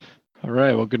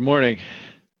right. Well, good morning.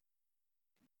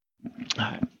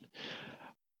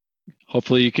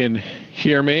 Hopefully you can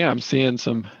hear me. I'm seeing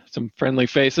some friendly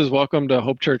faces. Welcome to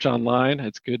Hope Church Online.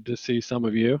 It's good to see some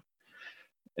of you.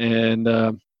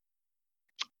 And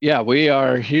yeah, we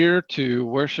are here to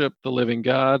worship the living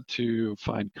God, to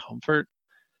find comfort,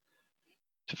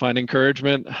 to find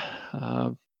encouragement,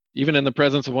 even in the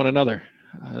presence of one another,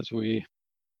 as we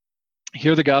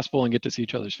hear the gospel and get to see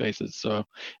each other's faces. So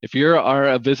if you are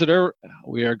a visitor,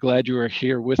 we are glad you are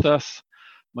here with us.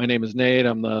 My name is Nate.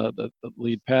 I'm the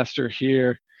lead pastor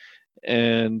here.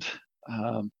 And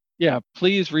yeah,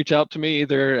 please reach out to me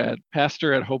either at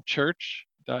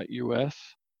pastor@hopechurch.us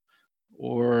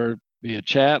or via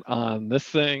chat on this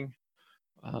thing.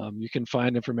 You can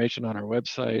find information on our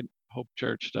website,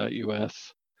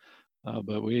 hopechurch.us.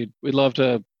 But we'd love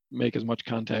to make as much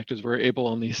contact as we're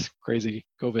able in these crazy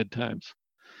COVID times.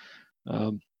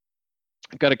 I've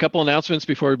got a couple announcements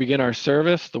before we begin our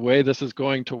service. The way this is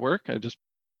going to work, I just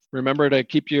remember to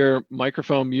keep your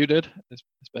microphone muted as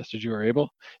best as you are able.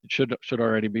 It should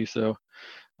already be so.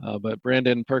 But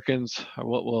Brandon Perkins,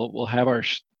 we'll have our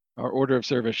order of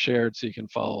service shared so you can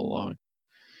follow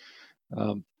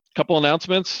along. Couple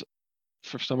announcements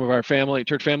for some of our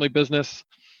church family business.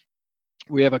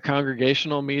 We have a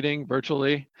congregational meeting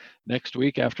virtually next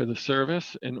week after the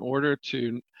service in order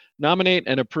to nominate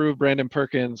and approve Brandon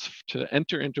Perkins to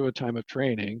enter into a time of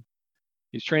training.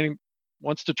 He's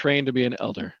wants to train to be an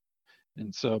elder.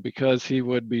 And so because he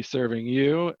would be serving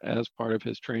you as part of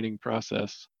his training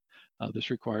process, this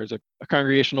requires a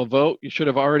congregational vote. You should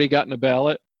have already gotten a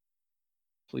ballot.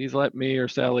 Please let me or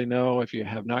Sally know if you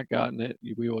have not gotten it.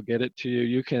 We will get it to you.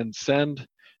 You can send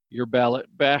your ballot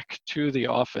back to the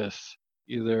office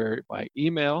either by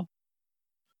email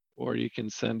or you can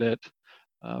send it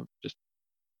just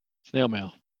snail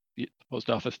mail. The post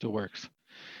office still works.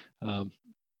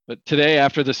 But today,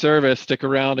 after the service, stick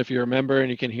around if you're a member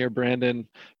and you can hear Brandon.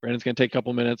 Brandon's going to take a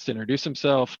couple minutes to introduce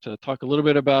himself, to talk a little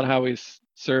bit about how he's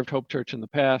served Hope Church in the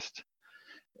past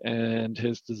and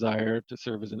his desire to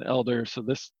serve as an elder. So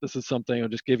this is something I'll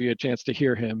just give you a chance to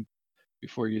hear him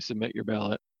before you submit your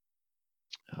ballot.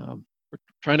 We're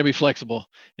trying to be flexible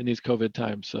in these COVID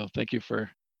times, so thank you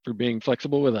for being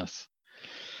flexible with us.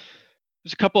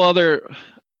 There's a couple other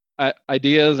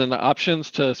ideas and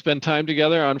options to spend time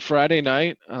together on Friday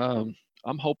night. I'm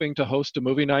hoping to host a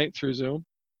movie night through Zoom.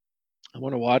 I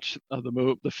want to watch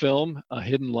the film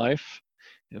Hidden Life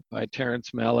by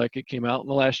Terrence Malick. It came out in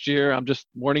the last year. I'm just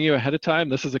warning you ahead of time.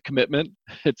 This is a commitment.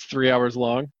 It's 3 hours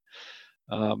long.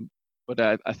 But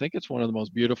I think it's one of the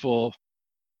most beautiful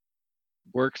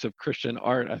works of Christian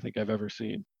art I think I've ever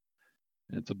seen.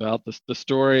 It's about the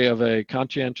story of a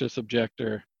conscientious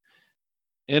objector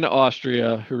in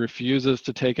Austria who refuses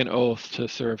to take an oath to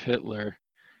serve Hitler,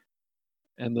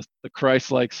 and the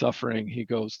Christ-like suffering he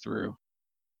goes through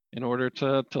in order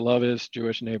to love his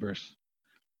Jewish neighbors,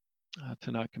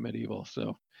 to not commit evil.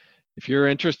 So if you're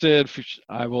interested,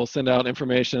 I will send out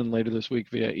information later this week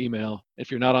via email.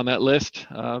 If you're not on that list,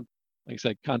 like I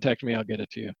said, contact me, I'll get it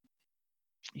to you.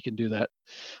 You can do that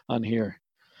on here.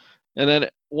 And then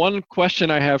one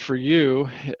question I have for you,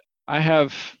 I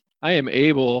am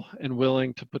able and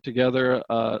willing to put together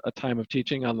a time of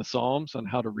teaching on the Psalms, on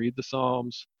how to read the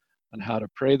Psalms, on how to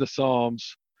pray the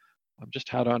Psalms, just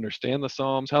how to understand the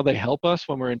Psalms, how they help us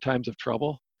when we're in times of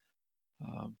trouble.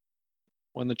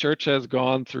 When the church has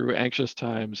gone through anxious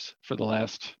times for the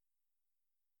last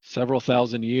several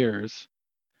thousand years,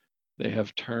 they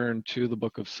have turned to the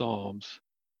book of Psalms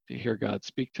to hear God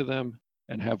speak to them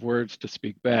and have words to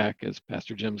speak back, as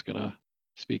Pastor Jim's going to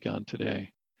speak on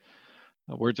today.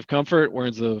 Words of comfort,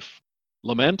 words of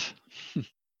lament,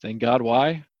 saying, God, why?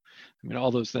 I mean,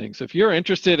 all those things. So if you're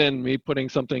interested in me putting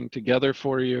something together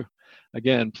for you,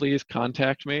 again, please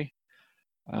contact me.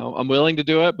 I'm willing to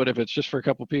do it, but if it's just for a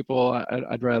couple people,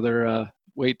 I'd rather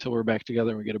wait till we're back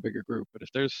together and we get a bigger group. But if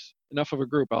there's enough of a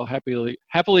group, I'll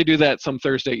happily do that some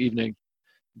Thursday evening.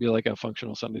 Be like a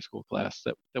functional Sunday school class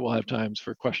that will have times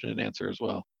for question and answer as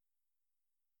well.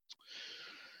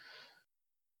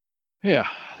 Yeah,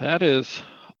 that is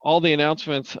all the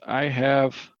announcements I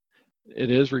have.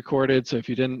 It is recorded, so if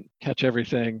you didn't catch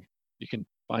everything, you can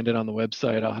find it on the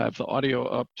website. I'll have the audio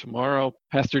up tomorrow.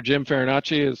 Pastor Jim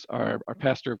Farinacci is our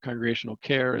pastor of congregational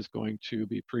care, is going to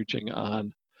be preaching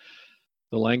on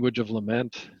the language of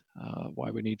lament,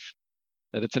 why we need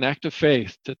that it's an act of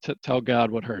faith to tell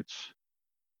God what hurts.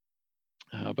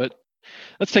 But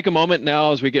let's take a moment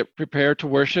now as we get prepared to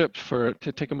worship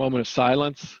to take a moment of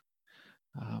silence.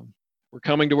 We're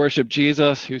coming to worship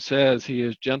Jesus, who says he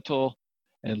is gentle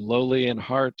and lowly in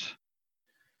heart.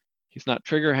 He's not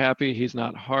trigger happy. He's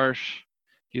not harsh.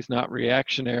 He's not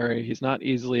reactionary. He's not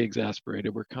easily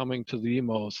exasperated. We're coming to the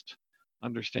most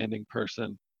understanding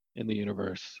person in the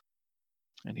universe.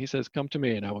 And he says, come to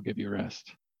me and I will give you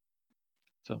rest.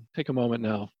 So take a moment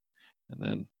now, and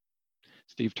then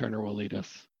Steve Turner will lead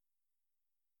us.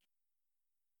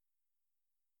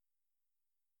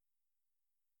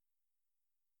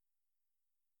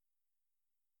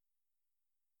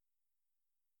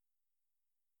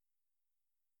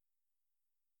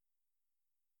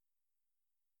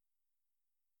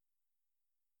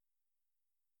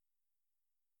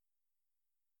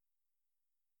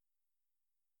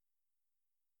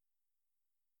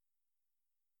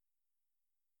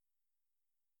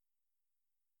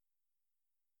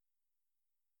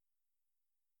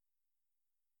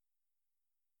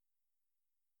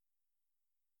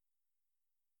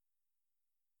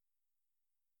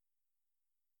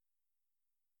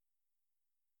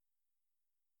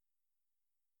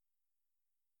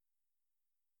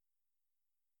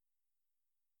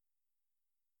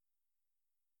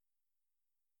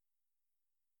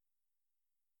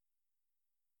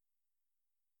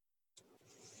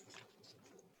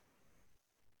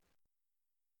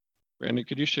 Brandon,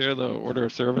 could you share the order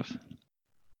of service?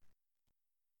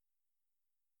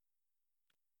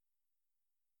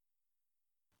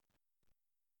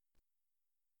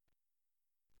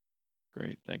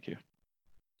 Great, thank you.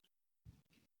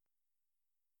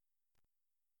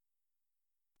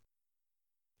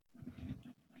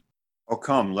 Oh,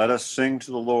 come, let us sing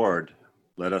to the Lord.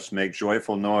 Let us make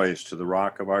joyful noise to the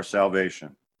rock of our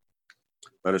salvation.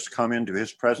 Let us come into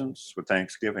his presence with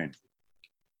thanksgiving.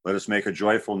 Let us make a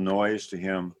joyful noise to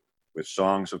him with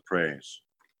songs of praise.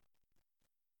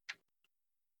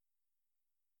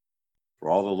 For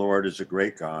all the Lord is a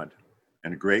great God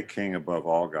and a great King above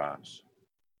all gods.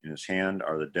 In his hand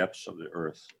are the depths of the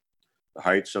earth. The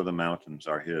heights of the mountains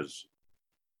are his.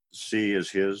 The sea is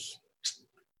his,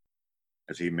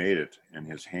 as he made it, and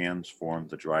his hands formed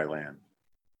the dry land.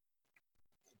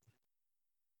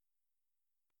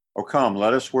 Oh, come,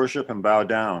 let us worship and bow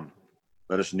down.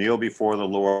 Let us kneel before the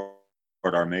Lord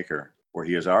our Maker, for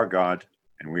he is our God,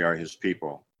 and we are his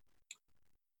people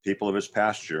of his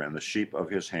pasture and the sheep of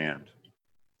his hand.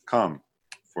 Come,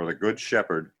 for the good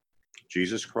shepherd,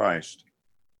 Jesus Christ,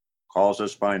 calls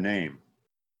us by name.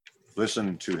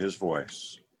 Listen to his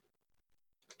voice.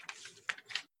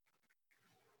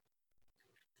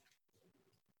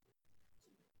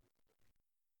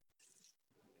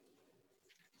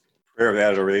 Prayer of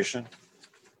adoration.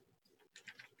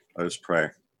 Let us pray.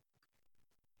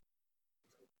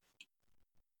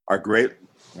 Our great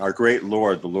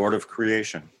Lord, the Lord of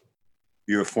creation,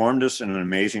 you have formed us in an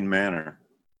amazing manner.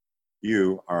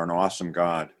 You are an awesome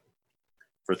God.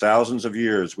 For thousands of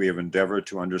years, we have endeavored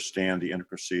to understand the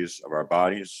intricacies of our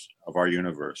bodies, of our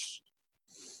universe,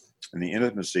 and the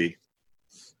intimacy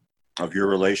of your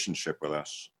relationship with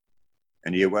us.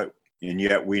 And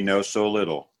yet we know so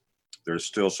little. There is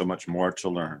still so much more to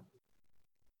learn.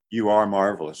 You are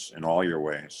marvelous in all your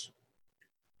ways.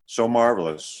 So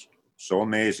marvelous, so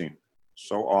amazing,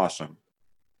 so awesome.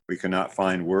 We cannot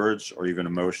find words or even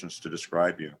emotions to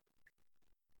describe you.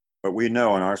 But we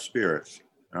know in our spirit,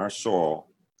 in our soul,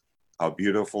 how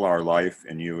beautiful our life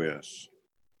in you is.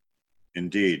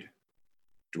 Indeed,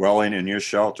 dwelling in your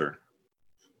shelter,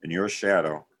 in your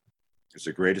shadow, is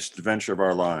the greatest adventure of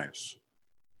our lives,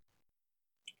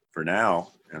 for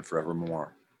now and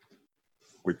forevermore.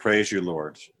 We praise you,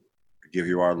 Lord. We give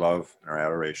you our love and our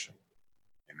adoration.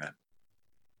 Amen.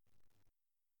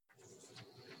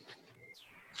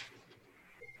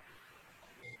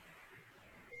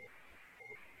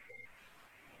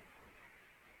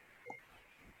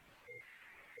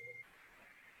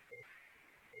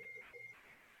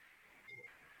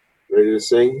 Ready to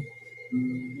sing?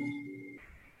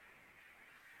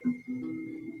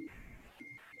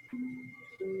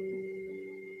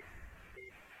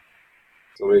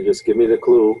 Somebody just give me the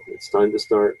clue. It's time to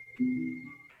start.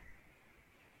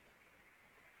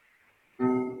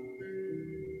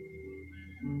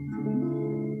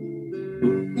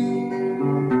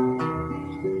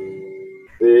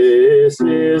 This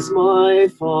is my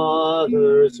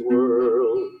Father's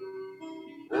world,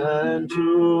 and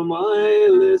to my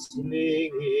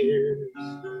listening ears,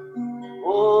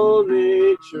 all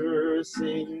nature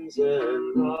sings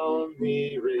and round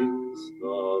me rings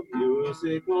the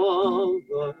music of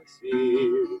the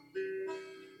sphere.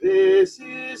 This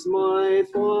is my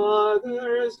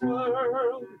Father's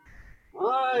world,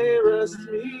 I rest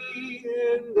me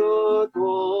in the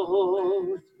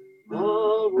thought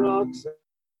of rocks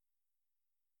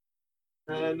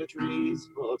and the trees,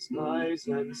 of skies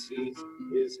and seas,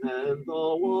 his hand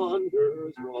the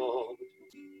wonders wrought.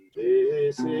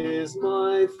 This is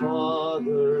my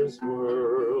Father's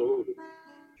world.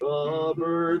 The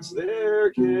birds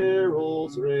their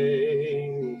carols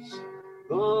raise.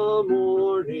 The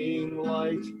morning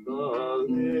light, the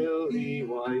lily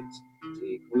white,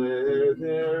 declare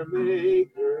their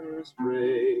Maker's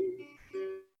praise.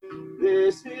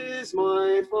 This is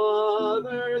my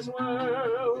Father's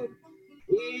world.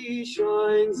 He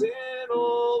shines in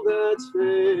all that's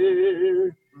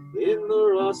fair. In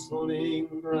the rustling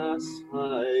grass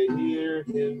I hear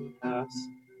him pass.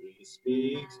 He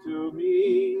speaks to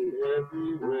me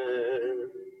everywhere.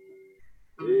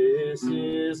 This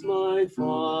is my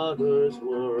Father's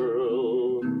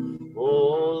world.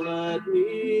 Oh, let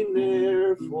me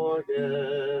ne'er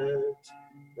forget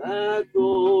that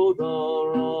though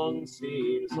the wrong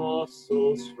seems oft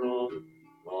so strong,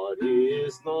 God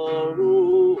is the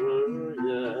ruler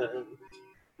yet.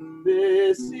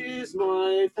 This is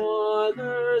my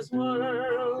Father's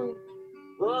world.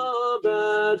 The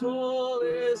battle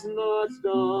is not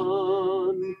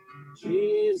done.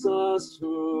 Jesus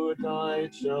who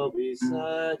died shall be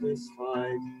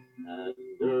satisfied, and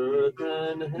earth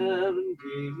and heaven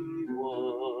be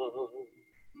one.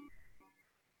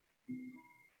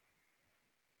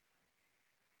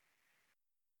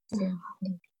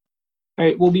 All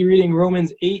right, we'll be reading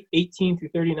Romans 8:18 through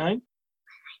 39.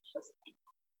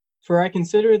 For I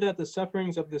consider that the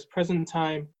sufferings of this present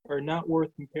time are not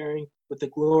worth comparing with the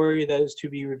glory that is to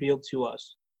be revealed to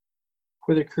us.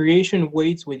 For the creation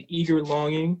waits with eager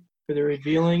longing for the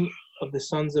revealing of the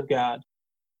sons of God.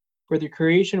 For the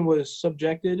creation was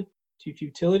subjected to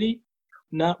futility,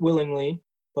 not willingly,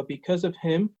 but because of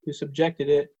him who subjected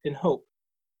it in hope,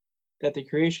 that the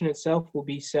creation itself will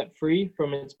be set free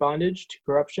from its bondage to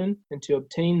corruption and to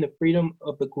obtain the freedom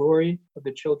of the glory of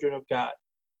the children of God.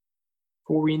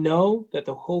 For we know that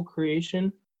the whole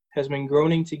creation has been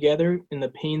groaning together in the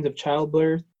pains of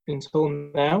childbirth until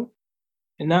now,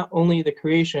 and not only the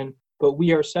creation, but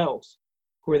we ourselves,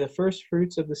 who are the first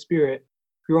fruits of the Spirit,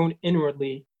 groan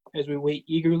inwardly as we wait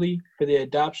eagerly for the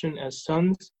adoption as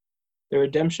sons, the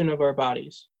redemption of our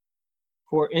bodies.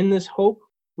 For in this hope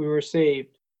we were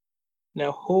saved.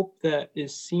 Now hope that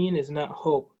is seen is not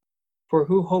hope, for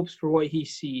who hopes for what he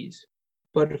sees?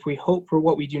 But if we hope for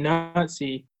what we do not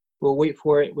see, we'll wait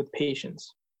for it with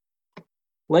patience.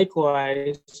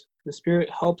 Likewise, the Spirit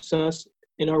helps us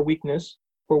in our weakness,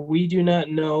 for we do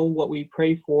not know what we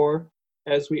pray for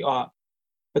as we ought,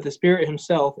 but the Spirit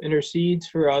himself intercedes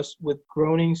for us with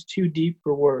groanings too deep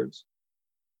for words.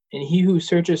 And he who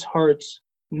searches hearts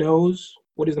knows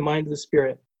what is the mind of the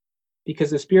Spirit, because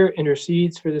the Spirit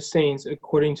intercedes for the saints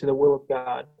according to the will of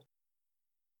God.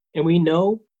 And we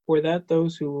know for that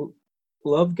those who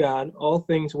love God, all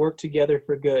things work together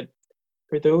for good,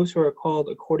 for those who are called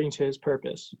according to his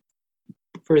purpose.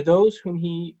 For those whom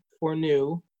he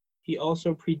foreknew, he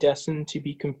also predestined to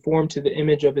be conformed to the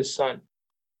image of his Son,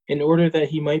 in order that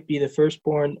he might be the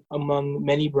firstborn among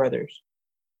many brothers.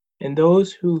 And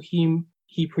those who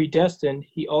he predestined,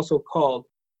 he also called,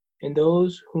 and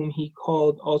those whom he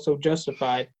called also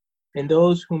justified, and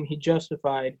those whom he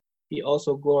justified, he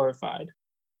also glorified.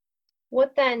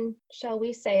 What then shall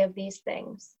we say of these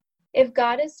things? If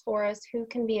God is for us, who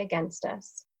can be against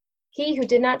us? He who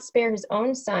did not spare his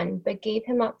own Son, but gave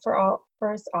him up for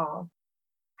us all,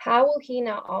 how will he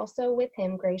not also with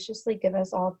him graciously give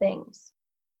us all things?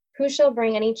 Who shall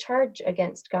bring any charge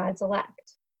against God's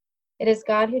elect? It is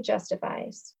God who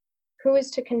justifies. Who is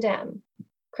to condemn?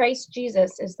 Christ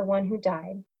Jesus is the one who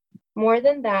died, more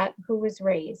than that, who was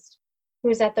raised, who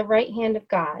is at the right hand of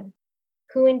God,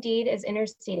 who indeed is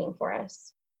interceding for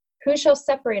us. Who shall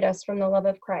separate us from the love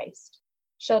of Christ?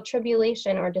 Shall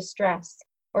tribulation or distress,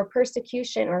 or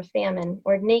persecution or famine,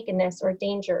 or nakedness or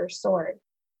danger or sword?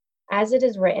 As it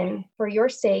is written, for your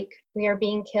sake we are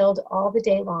being killed all the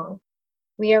day long.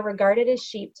 We are regarded as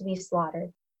sheep to be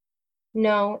slaughtered.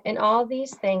 No, in all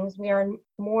these things we are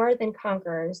more than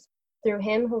conquerors through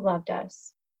him who loved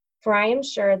us. For I am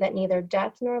sure that neither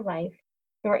death nor life,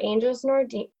 nor angels nor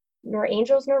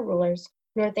rulers,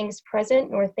 nor things present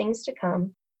nor things to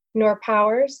come, nor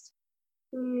powers,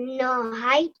 no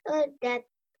height or depth,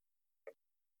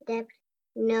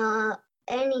 nor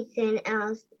anything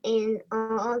else in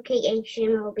all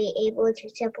creation will be able to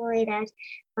separate us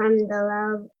from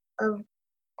the love of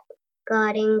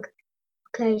God in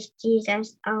Christ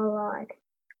Jesus our Lord.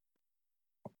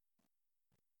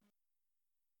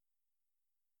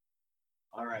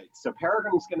 All right, so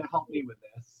Peregrine's going to help me with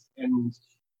this. And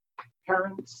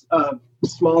parents of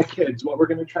small kids, what we're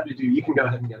going to try to do, you can go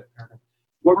ahead and get it, Peregrine.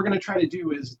 What we're going to try to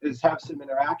do is have some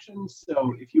interactions.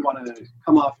 So if you want to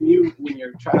come off mute when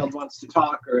your child wants to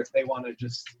talk, or if they want to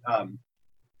just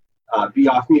be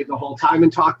off mute the whole time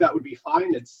and talk, that would be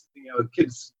fine. It's, you know,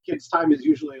 kids time is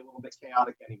usually a little bit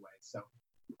chaotic anyway. So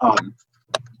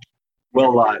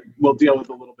we'll deal with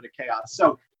a little bit of chaos.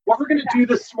 So what we're going to do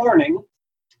this morning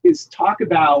is talk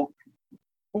about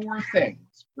 4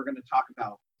 things. We're going to talk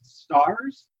about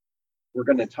stars. We're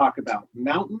going to talk about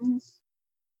mountains.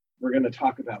 We're going to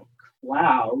talk about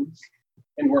clouds.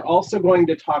 And we're also going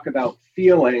to talk about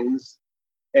feelings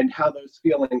and how those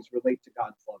feelings relate to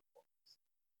God's love for us.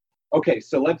 Okay,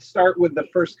 so let's start with the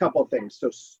first couple of things. So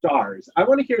stars. I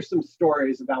want to hear some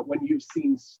stories about when you've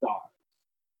seen stars.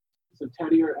 So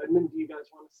Teddy or Edmund, do you guys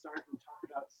want to start and talk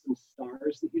about some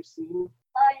stars that you've seen?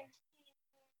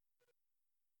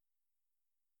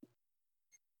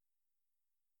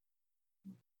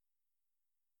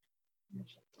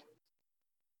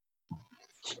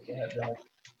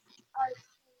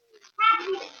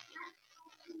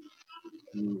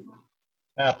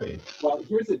 Happy. Well,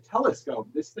 here's a telescope.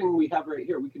 This thing we have right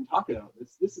here, we can talk about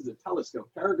this. This is a telescope.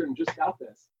 Peregrine just got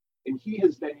this, and he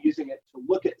has been using it to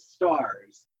look at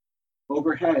stars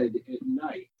overhead at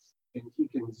night, and he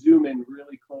can zoom in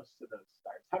really close to those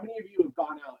stars. How many of you have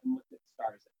gone out and looked at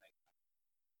stars at night?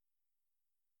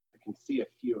 I can see a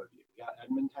few of you. Yeah,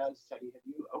 Edmund has. Teddy, have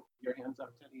you? Oh, your hand's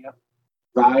up, Teddy. Yep.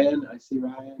 Ryan, I see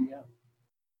Ryan. Yeah.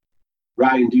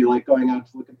 Ryan, do you like going out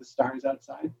to look at the stars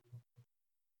outside?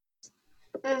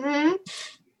 Mm-hmm.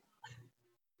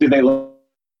 Do they look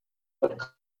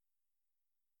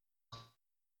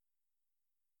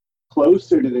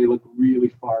close, or do they look really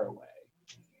far away?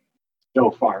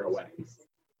 So far away.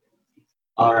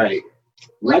 All right.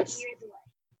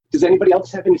 Does anybody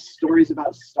else have any stories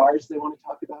about stars they want to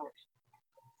talk about?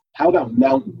 How about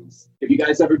mountains? Have you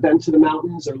guys ever been to the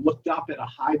mountains or looked up at a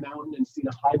high mountain and seen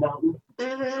a high mountain?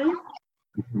 Mm-hmm.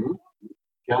 Mm-hmm.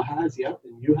 Gail has, yep,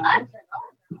 and you have?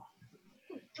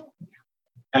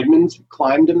 Edmund's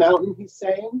climbed a mountain, he's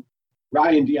saying.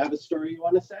 Ryan, do you have a story you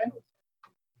want to say?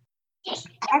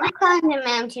 I climbed a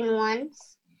mountain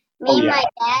once. Me and my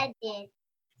dad did.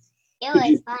 It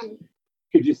was fun.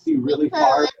 Could you see really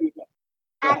far?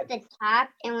 At the top,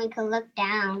 and we could look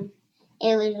down.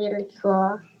 It was really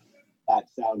cool. That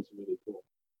sounds really cool.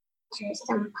 There's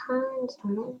some ponds.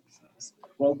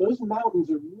 Well, those mountains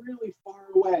are really far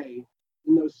away,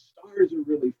 and those stars are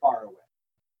really far away.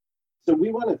 So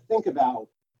we want to think about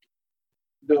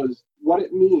what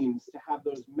it means to have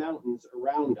those mountains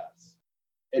around us,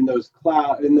 and those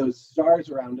stars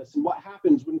around us, and what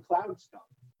happens when clouds come.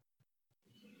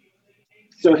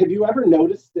 So have you ever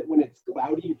noticed that when it's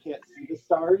cloudy, you can't see the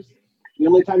stars? The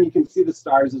only time you can see the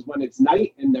stars is when it's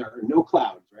night and there are no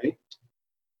clouds, right?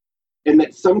 And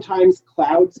that sometimes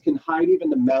clouds can hide even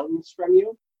the mountains from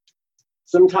you.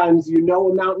 Sometimes you know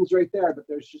a mountain's right there, but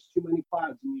there's just too many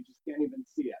clouds and you just can't even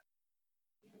see it.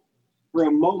 For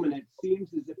a moment, it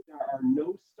seems as if there are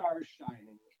no stars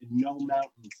shining and no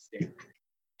mountains standing.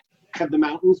 Have the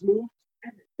mountains moved?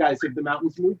 Guys, have the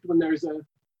mountains moved when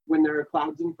there are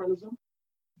clouds in front of them?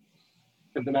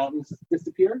 Have the mountains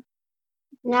disappeared?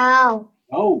 No.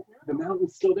 Oh, the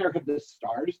mountain's still there. Have the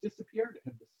stars disappeared?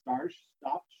 Have the stars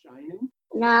stopped shining?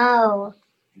 No.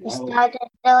 The stars are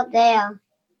still there.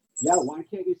 Yeah, why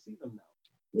can't you see them now?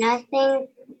 Nothing.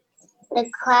 The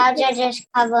clouds are just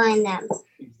covering them.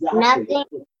 Exactly.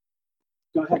 Nothing.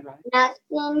 Go ahead, Ryan.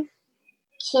 Nothing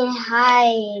can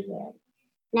hide it.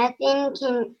 Nothing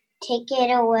can take it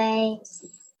away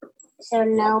so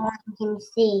no one can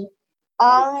see.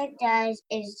 All it does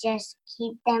is just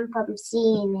keep them from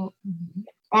seeing it.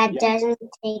 That doesn't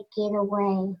take it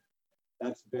away.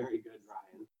 That's very good,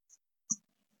 Ryan.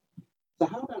 So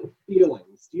how about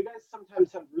feelings? Do you guys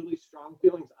sometimes have really strong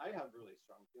feelings? I have really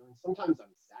strong feelings. Sometimes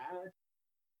I'm sad.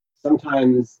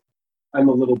 Sometimes I'm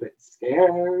a little bit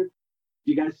scared.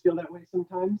 Do you guys feel that way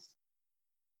sometimes?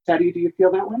 Teddy, do you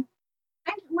feel that way?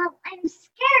 I'm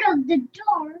scared of the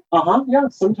door. Uh-huh, yeah,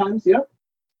 sometimes, yeah.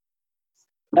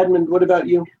 Edmund, what about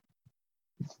you?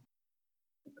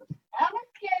 I was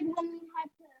scared when we had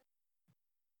to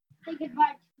say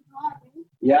goodbye to the dog.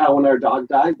 Yeah, when our dog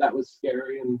died, that was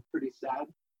scary and pretty sad.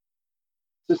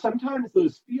 So sometimes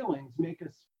those feelings make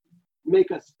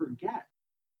us forget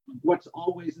what's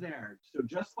always there. So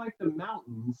just like the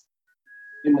mountains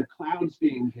and the clouds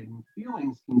being hidden,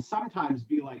 feelings can sometimes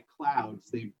be like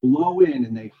clouds. They blow in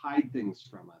and they hide things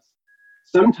from us.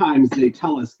 Sometimes they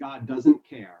tell us God doesn't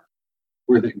care,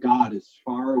 or that God is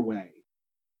far away.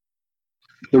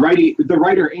 The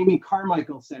writer Amy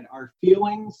Carmichael said, "Our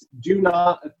feelings do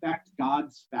not affect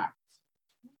God's facts.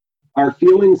 Our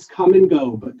feelings come and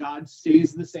go, but God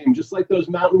stays the same." Just like those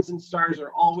mountains and stars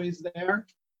are always there,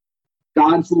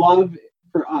 God's love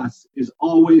for us is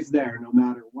always there, no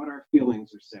matter what our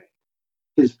feelings are saying.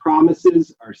 His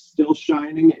promises are still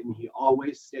shining, and he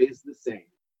always stays the same.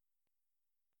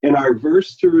 And our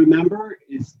verse to remember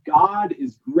is God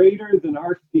is greater than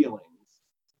our feelings.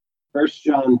 1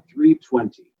 John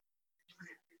 3:20.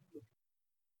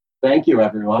 Thank you,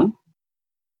 everyone.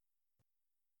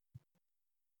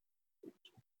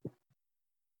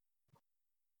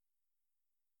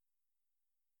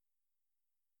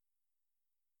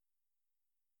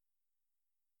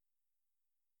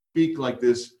 Speak like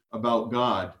this about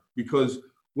God, because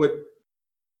what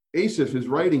Asaph is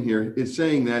writing here is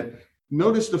saying that,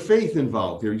 notice the faith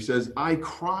involved here. He says, I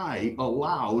cry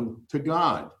aloud to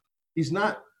God. He's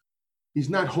not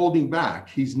holding back.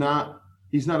 He's not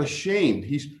ashamed.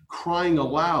 He's crying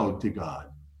aloud to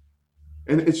God.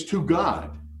 And it's to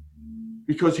God,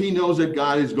 because he knows that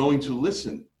God is going to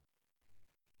listen.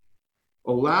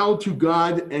 Aloud to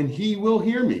God, and he will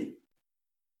hear me.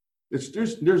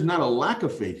 There's not a lack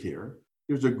of faith here.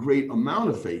 There's a great amount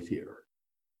of faith here.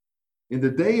 In the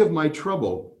day of my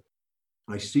trouble,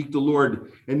 I seek the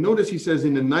Lord. And notice he says,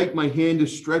 in the night my hand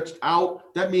is stretched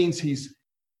out. That means he's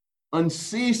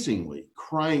unceasingly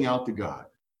crying out to God.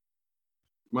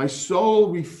 My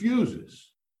soul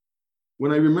refuses.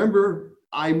 When I remember,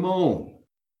 I moan.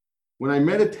 When I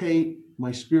meditate,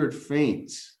 my spirit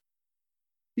faints.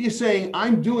 He is saying,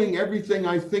 I'm doing everything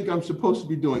I think I'm supposed to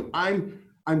be doing.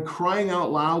 I'm crying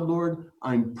out loud, Lord.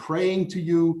 I'm praying to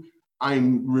you.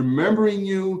 I'm remembering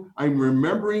you. I'm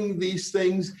remembering these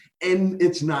things, and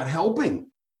it's not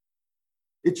helping.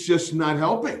 It's just not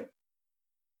helping.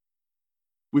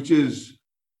 Which is,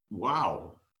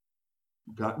 wow.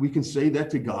 God, we can say that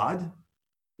to God?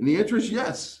 And the answer is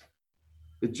yes.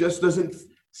 It just doesn't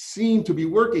seem to be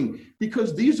working,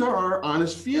 because these are our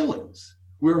honest feelings.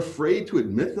 We're afraid to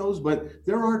admit those, but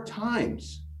there are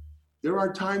times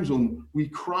when we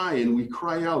cry and we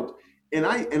cry out. And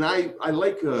I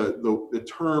like the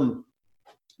term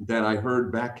that I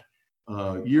heard back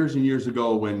years and years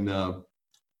ago when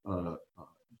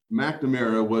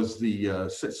McNamara was the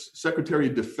Secretary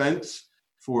of Defense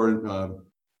for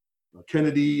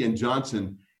Kennedy and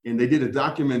Johnson, and they did a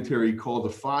documentary called The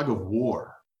Fog of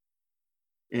War.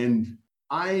 And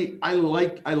I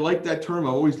like that term. I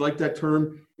always liked that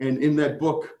term. And in that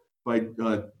book by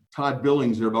Todd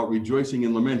Billings there about rejoicing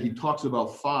in lament, he talks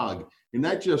about fog. And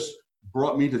that just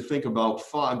brought me to think about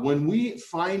fog. When we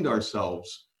find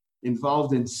ourselves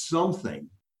involved in something,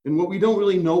 and what we don't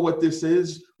really know what this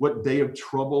is, what day of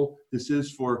trouble this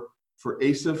is for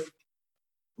Asaph,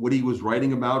 what he was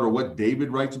writing about, or what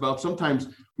David writes about. Sometimes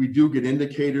we do get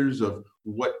indicators of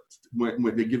what,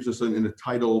 when it gives us in a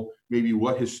title, maybe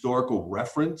what historical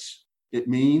reference it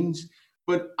means.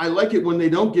 But I like it when they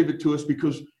don't give it to us,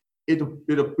 because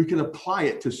we can apply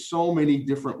it to so many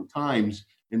different times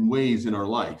and ways in our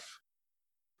life.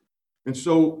 And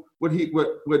so what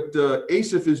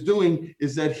Asaph is doing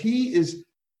is that he is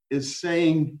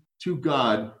saying to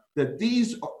God that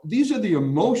these are the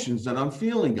emotions that I'm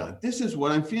feeling, God. This is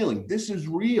what I'm feeling. This is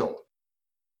real.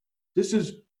 This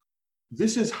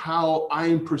is how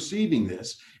I'm perceiving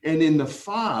this. And in the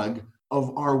fog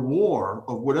of our war,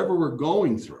 of whatever we're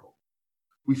going through,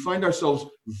 we find ourselves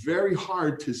very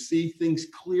hard to see things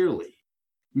clearly.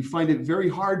 We find it very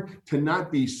hard to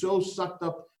not be so sucked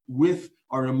up with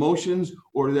our emotions,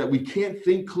 or that we can't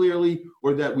think clearly,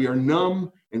 or that we are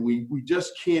numb and we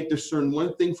just can't discern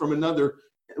one thing from another.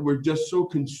 We're just so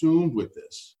consumed with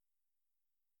this,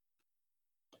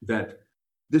 that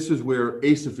this is where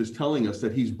Asaph is telling us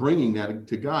that he's bringing that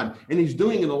to God, and he's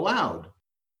doing it aloud,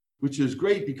 which is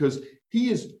great, because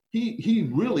he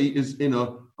really is in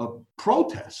a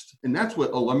protest. And that's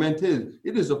what a lament is.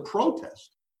 It is a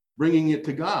protest, bringing it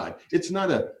to God. It's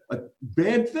not a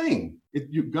bad thing.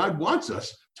 God wants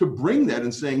us to bring that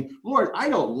and saying, Lord, I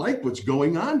don't like what's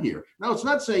going on here. Now, it's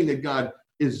not saying that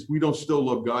we don't still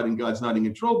love God and God's not in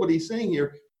control, but he's saying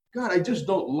here, God, I just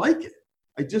don't like it.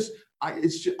 I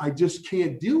just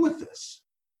can't deal with this.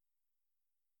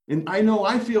 And I know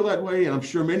I feel that way, and I'm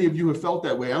sure many of you have felt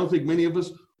that way. I don't think many of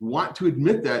us want to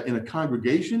admit that in a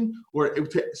congregation or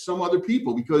to some other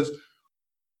people, because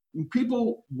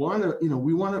people want to,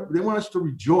 they want us to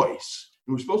rejoice,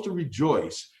 and we're supposed to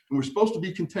rejoice, and we're supposed to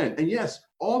be content. And yes,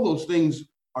 all those things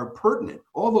are pertinent.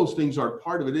 All those things are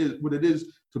part of it, is what it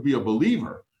is to be a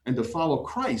believer and to follow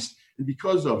Christ. And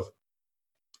because of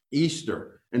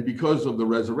Easter, and because of the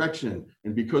resurrection,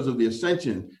 and because of the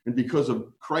ascension, and because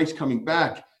of Christ coming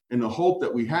back, and the hope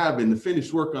that we have in the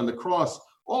finished work on the cross,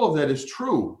 all of that is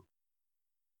true.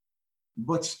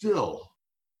 But still,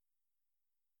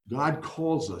 God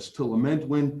calls us to lament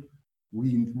when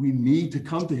we need to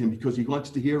come to him, because he wants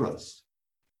to hear us.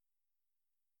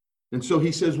 And so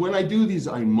he says, when I do these,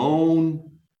 I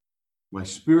moan, my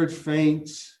spirit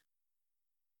faints.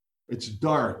 It's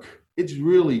dark. It's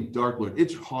really dark, Lord.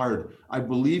 It's hard. I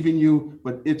believe in you,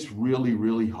 but it's really,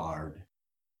 really hard.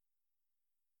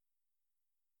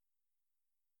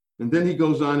 And then he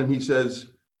goes on and he says,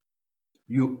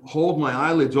 you hold my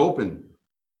eyelids open.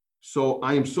 So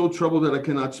I am so troubled that I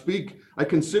cannot speak. I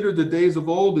consider the days of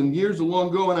old and years long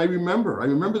ago, and I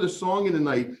remember the song in the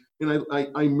night, and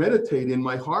I meditate in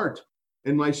my heart,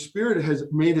 and my spirit has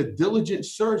made a diligent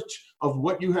search of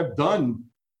what you have done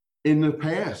in the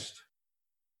past.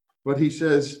 But he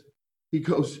says, he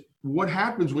goes, what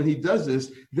happens when he does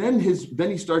this? Then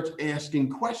he starts asking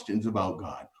questions about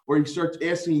God, or he starts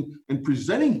asking and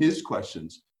presenting his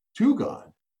questions to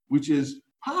God, which is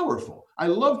powerful. I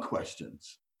love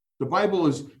questions. The Bible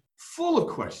is full of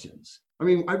questions. I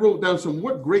mean, I wrote down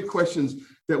what great questions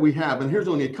that we have, and here's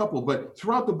only a couple, but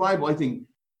throughout the Bible, I think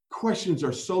questions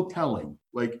are so telling.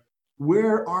 Like,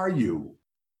 where are you?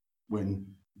 When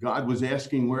God was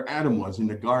asking where Adam was in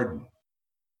the garden.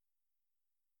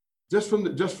 Just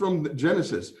from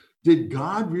Genesis, did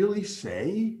God really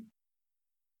say,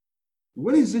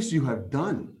 what is this you have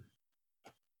done?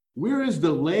 Where is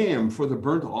the lamb for the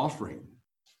burnt offering?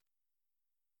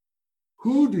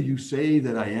 Who do you say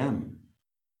that I am?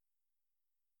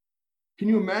 Can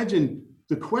you imagine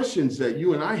the questions that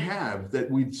you and I have that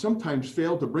we sometimes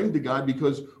fail to bring to God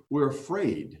because we're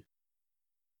afraid?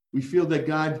 We feel that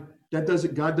God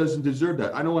doesn't deserve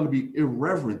that. I don't want to be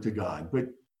irreverent to God, but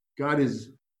God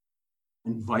is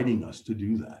inviting us to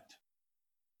do that.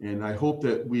 And I hope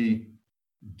that we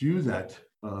do that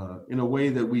in a way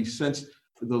that we sense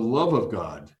the love of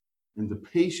God and the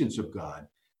patience of God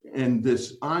and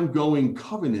this ongoing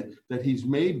covenant that he's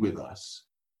made with us,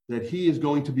 that he is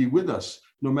going to be with us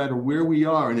no matter where we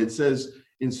are. And it says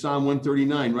in Psalm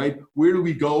 139, right? Where do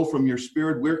we go from your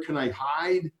spirit? Where can I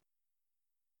hide?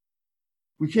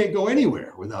 We can't go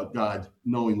anywhere without God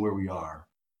knowing where we are.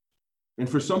 And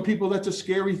for some people, that's a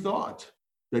scary thought,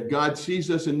 that God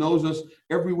sees us and knows us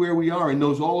everywhere we are and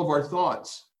knows all of our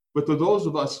thoughts. But for those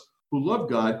of us who love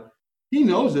God, he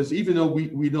knows us, even though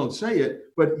we don't say it.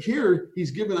 But here,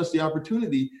 he's given us the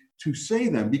opportunity to say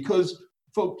them, because,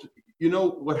 folks, you know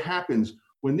what happens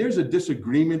when there's a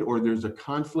disagreement or there's a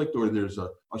conflict or there's a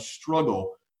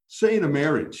struggle, say in a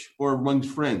marriage or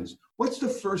amongst friends, what's the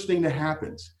first thing that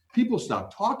happens? People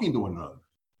stop talking to one another.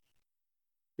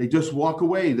 They just walk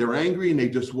away. They're angry and they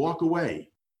just walk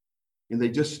away. And they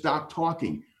just stop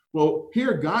talking. Well,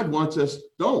 here God wants us,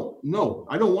 I don't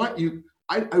want you.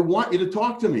 I want you to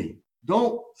talk to me.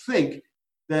 Don't think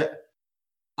that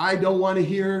I don't want to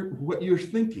hear what you're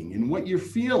thinking and what you're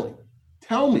feeling.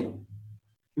 Tell me.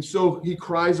 And so he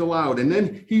cries aloud, and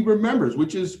then he remembers,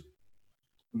 which is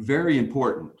very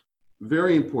important,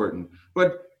 very important.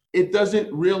 But it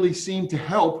doesn't really seem to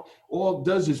help. All it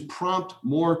does is prompt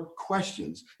more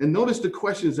questions. And notice the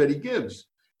questions that he gives.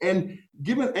 And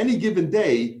given any given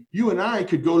day, you and I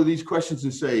could go to these questions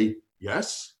and say,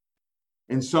 yes.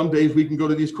 And some days we can go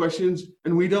to these questions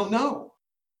and we don't know.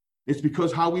 It's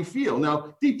because how we feel.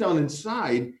 Now, deep down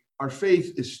inside, our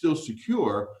faith is still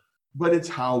secure, but it's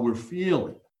how we're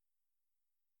feeling.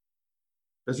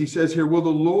 As he says here, will the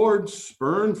Lord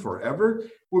spurn forever?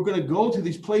 We're going to go to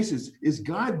these places. Is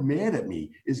God mad at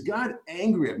me? Is God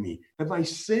angry at me? Have I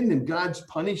sinned and God's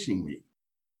punishing me?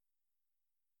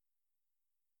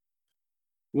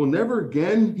 Will never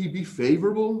again he be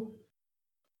favorable?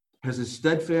 Has his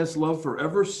steadfast love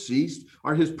forever ceased?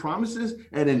 Are his promises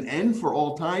at an end for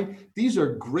all time? These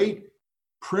are great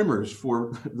primers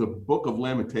for the book of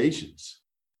Lamentations,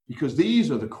 because these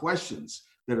are the questions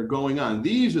that are going on.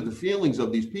 These are the feelings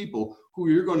of these people who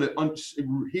you're going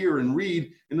to hear and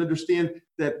read and understand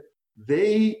that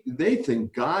they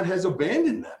think God has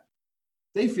abandoned them.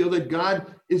 They feel that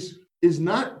God is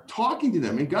not talking to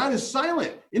them, and God is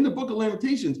silent. In the book of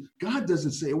Lamentations, God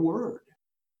doesn't say a word.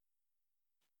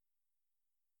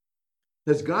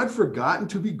 Has God forgotten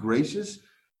to be gracious?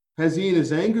 Has he in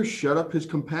his anger shut up his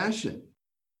compassion?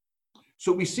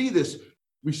 So we see this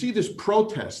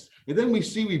protest, and then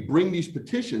we bring these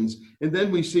petitions, and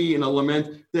then we see in a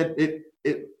lament that it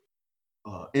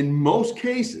in most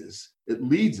cases, it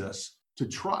leads us to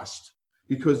trust.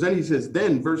 Because then he says,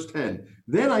 then verse 10,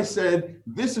 then I said,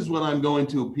 this is what I'm going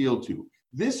to appeal to.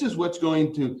 This is what's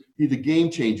going to be the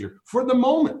game changer for the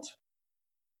moment.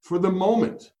 For the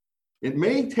moment. It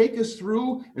may take us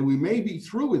through, and we may be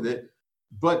through with it,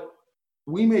 but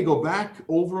we may go back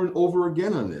over and over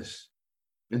again on this.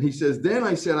 And he says, then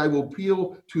I said, I will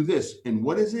appeal to this. And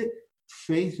what is it?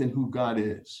 Faith in who God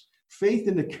is. Faith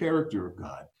in the character of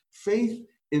God. Faith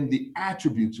in the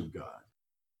attributes of God.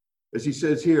 As he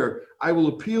says here, I will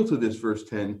appeal to this, verse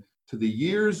 10, to the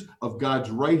years of God's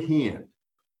right hand,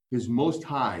 his most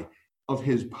high, of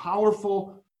his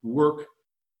powerful work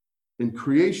in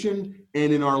creation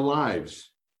and in our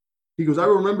lives. He goes, I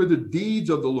will remember the deeds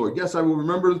of the Lord. Yes, I will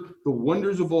remember the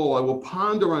wonders of all. I will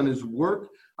ponder on his work.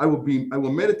 I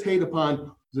will meditate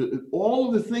upon all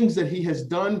of the things that he has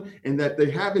done and that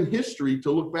they have in history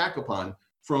to look back upon,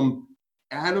 from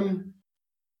Adam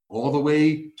all the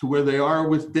way to where they are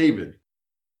with David.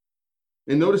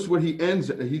 And notice what he ends,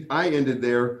 I ended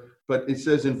there, but it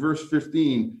says in verse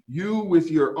 15, you with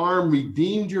your arm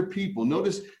redeemed your people.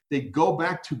 Notice they go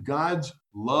back to God's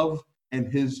love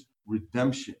and his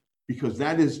redemption, because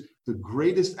that is the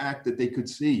greatest act that they could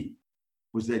see,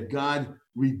 was that God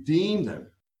redeemed them.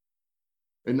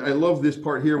 And I love this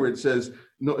part here where it says,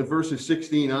 in verses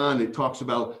 16 on, it talks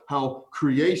about how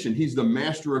creation, he's the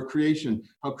master of creation,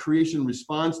 how creation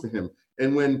responds to him.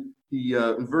 And when he,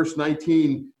 in verse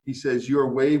 19, he says, your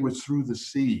way was through the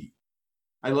sea.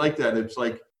 I like that. It's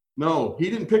like, no,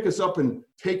 he didn't pick us up and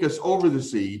take us over the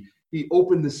sea. He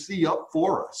opened the sea up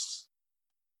for us.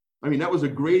 I mean, that was a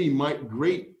great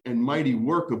and mighty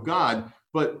work of God.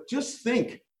 But just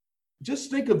think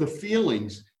of the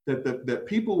feelings that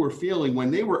people were feeling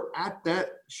when they were at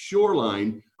that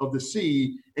shoreline of the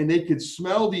sea, and they could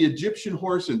smell the Egyptian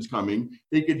horses coming.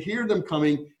 They could hear them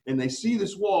coming, and they see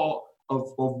this wall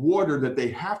of water that they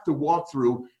have to walk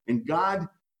through. And God,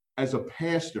 as a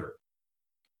pastor,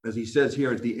 as he says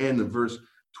here at the end of verse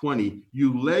 20,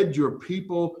 you led your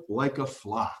people like a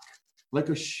flock, like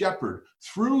a shepherd,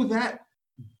 through that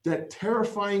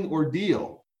terrifying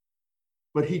ordeal.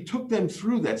 But he took them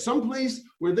through that. Someplace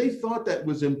where they thought that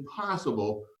was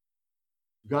impossible,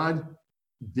 God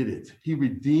did it. He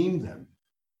redeemed them.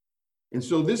 And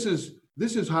so this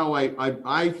is how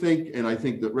I think, and I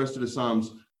think the rest of the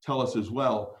Psalms tell us as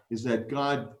well, is that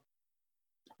God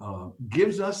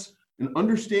gives us an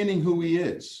understanding who he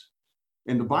is.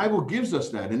 And the Bible gives us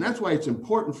that. And that's why it's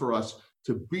important for us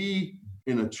to be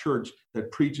in a church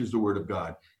that preaches the word of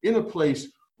God, in a place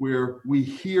where we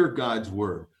hear God's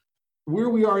word, where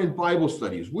we are in Bible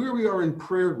studies, where we are in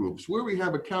prayer groups, where we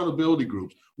have accountability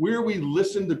groups, where we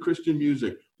listen to Christian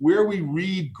music, where we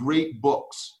read great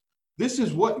books. This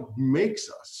is what makes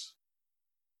us.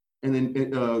 And then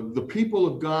the people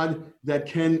of God that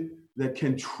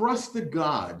can trust the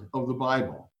God of the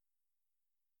Bible.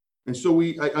 And so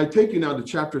I take you now to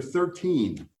chapter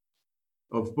 13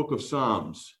 of Book of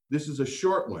Psalms. This is a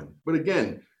short one, but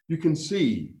again, you can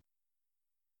see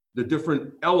the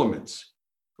different elements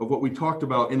of what we talked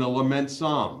about in a lament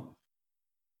psalm.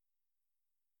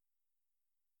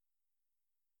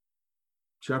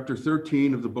 Chapter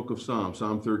 13 of the book of Psalms,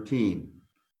 Psalm 13.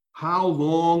 How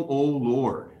long, O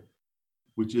Lord,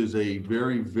 which is a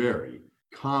very, very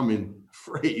common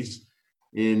phrase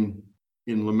in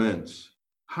laments.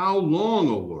 How long,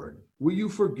 O Lord, will you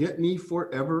forget me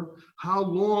forever? How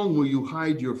long will you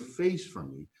hide your face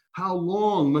from me? How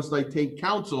long must I take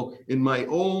counsel in my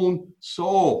own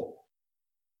soul?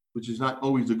 Which is not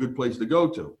always a good place to go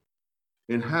to,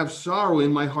 and have sorrow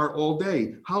in my heart all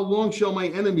day. How long shall my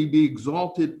enemy be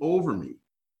exalted over me?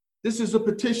 This is a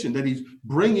petition that he's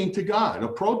bringing to God, a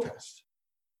protest.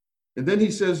 And then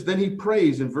he says, then he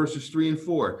prays in verses 3 and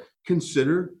 4,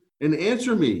 consider and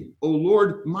answer me, O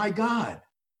Lord, my God.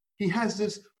 He has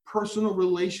this personal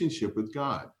relationship with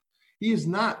God. He is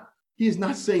not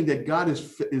saying that God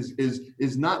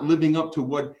is not living up to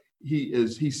what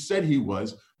he said he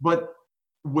was, but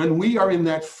when we are in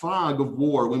that fog of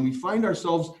war, when we find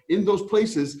ourselves in those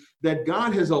places that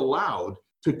God has allowed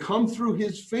to come through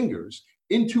his fingers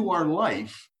into our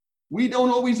life, we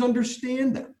don't always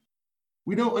understand them.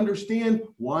 We don't understand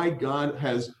why God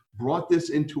has brought this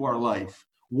into our life.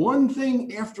 One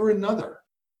thing after another.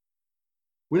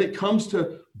 When it comes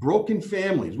to broken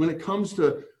families, when it comes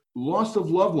to loss of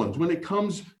loved ones, when it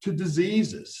comes to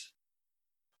diseases,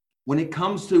 when it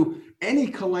comes to any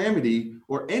calamity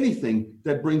or anything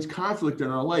that brings conflict in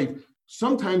our life,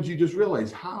 sometimes you just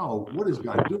realize what is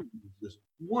God doing? Just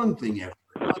one thing after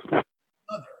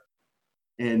another.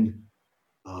 And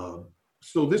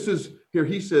so this is, here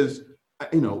he says,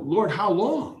 Lord, how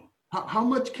long? How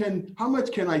much can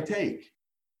I take?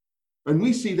 And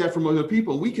we see that from other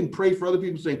people. We can pray for other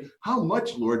people saying, how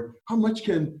much, Lord? How much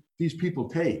can these people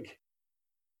take?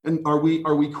 And are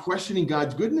we questioning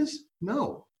God's goodness?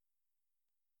 No.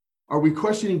 Are we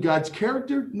questioning God's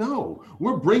character? No.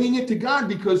 We're bringing it to God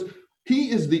because he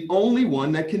is the only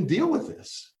one that can deal with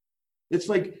this. It's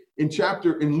like in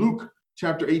Luke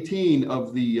chapter 18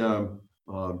 of the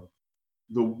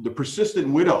persistent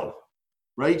widow,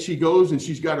 right? She goes and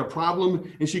she's got a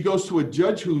problem and she goes to a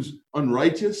judge who's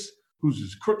unrighteous, who's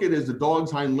as crooked as the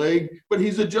dog's hind leg, but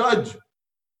he's a judge.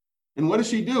 And what does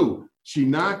she do? She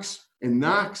knocks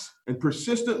and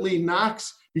persistently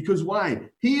knocks, because why?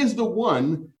 He is the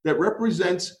one that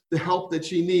represents the help that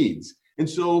she needs. And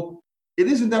so it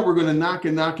isn't that we're going to knock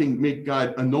and make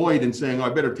God annoyed and saying, oh, I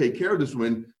better take care of this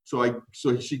woman so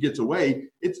she gets away.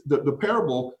 It's the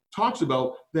parable talks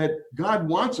about that God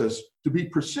wants us to be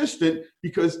persistent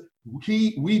because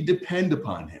we depend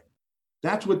upon him.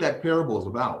 That's what that parable is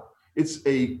about. It's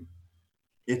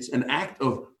an act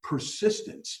of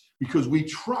persistence because we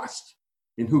trust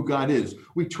in who God is.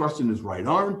 We trust in his right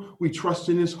arm. We trust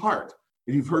in his heart.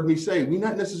 And you've heard me say, we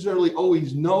not necessarily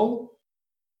always know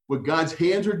what God's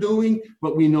hands are doing,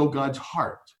 but we know God's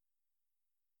heart.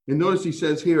 And notice he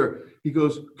says here, he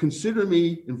goes, consider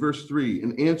me in verse 3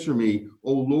 and answer me,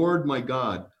 O Lord, my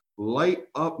God, light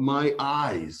up my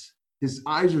eyes. His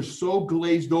eyes are so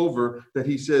glazed over that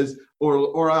he says,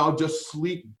 or I'll just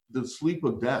sleep the sleep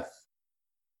of death.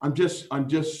 I'm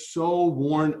just so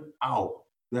worn out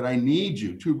that I need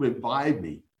you to revive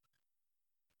me.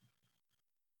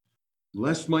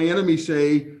 Lest my enemies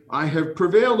say, I have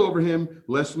prevailed over him,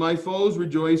 lest my foes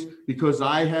rejoice, because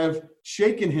I have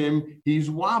shaken him, he's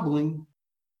wobbling.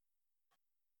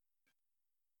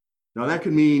 Now that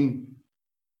could mean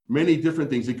many different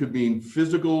things. It could mean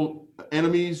physical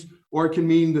enemies, or it can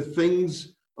mean the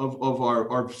things of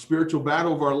our spiritual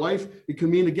battle of our life. It can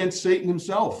mean against Satan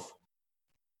himself.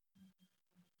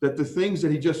 That the things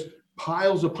that he just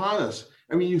piles upon us.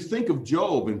 I mean, you think of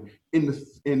Job, and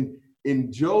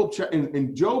Job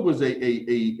was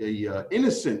a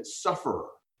innocent sufferer.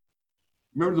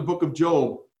 Remember the book of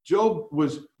Job.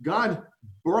 God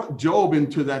brought Job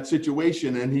into that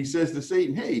situation, and he says to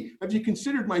Satan, hey, have you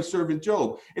considered my servant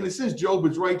Job? And it says Job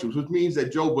was righteous, which means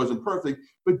that Job wasn't perfect,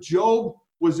 but Job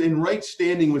was in right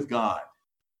standing with God.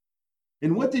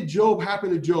 And what did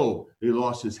happen to Job? He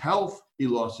lost his health, he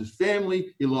lost his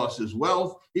family, he lost his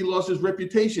wealth, he lost his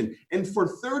reputation. And for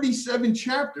 37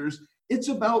 chapters, it's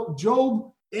about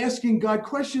Job asking God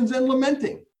questions and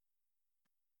lamenting.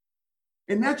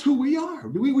 And that's who we are.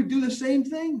 We would do the same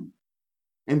thing.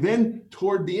 And then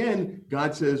toward the end,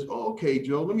 God says, oh, okay,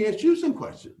 Job, let me ask you some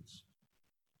questions.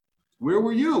 Where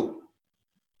were you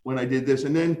when I did this?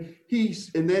 And then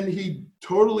he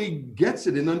totally gets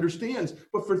it and understands.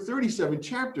 But for 37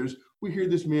 chapters, we hear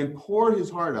this man pour his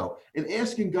heart out and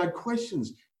asking God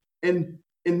questions and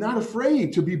not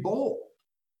afraid to be bold.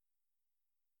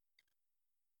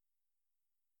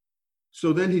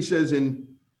 So then he says in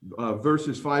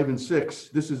verses 5 and 6,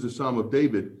 this is the Psalm of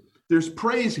David. There's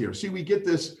praise here. See, we get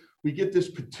this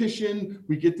petition,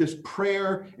 we get this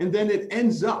prayer, and then it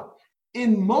ends up,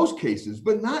 in most cases,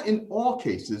 but not in all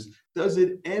cases, does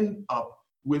it end up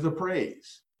with a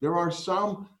praise. There are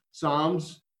some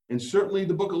Psalms, and certainly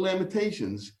the book of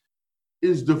Lamentations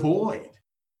is devoid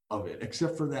of it,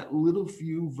 except for that little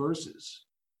few verses.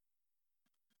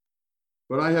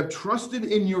 But I have trusted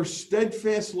in your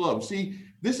steadfast love. See,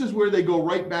 this is where they go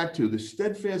right back to. The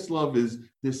steadfast love is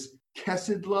this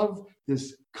chesed love,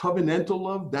 this covenantal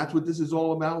love. That's what this is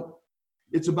all about.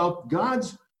 It's about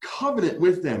God's covenant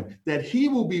with them, that he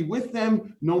will be with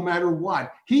them no matter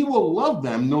what. He will love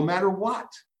them no matter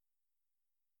what.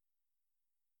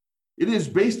 It is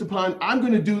based upon, I'm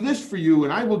going to do this for you,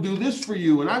 and I will do this for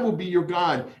you, and I will be your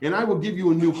God, and I will give you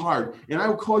a new heart, and I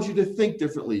will cause you to think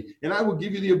differently, and I will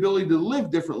give you the ability to live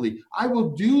differently. I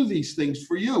will do these things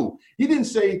for you. He didn't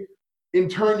say, in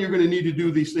turn, you're going to need to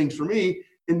do these things for me.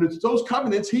 In those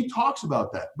covenants, he talks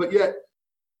about that. But yet,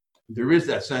 there is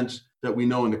that sense that we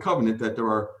know in the covenant that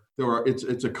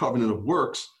it's a covenant of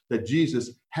works that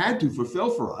Jesus had to fulfill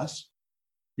for us,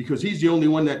 because he's the only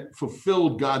one that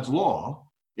fulfilled God's law.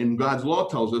 And God's law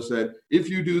tells us that if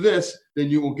you do this, then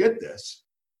you will get this.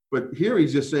 But here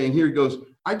he's just saying, here he goes,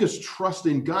 I just trust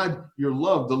in God, your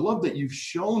love, the love that you've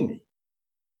shown me.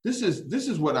 This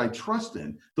is what I trust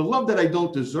in, the love that I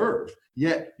don't deserve,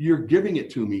 yet you're giving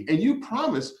it to me. And you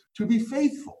promise to be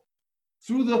faithful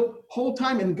through the whole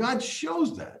time. And God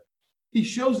shows that. He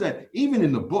shows that even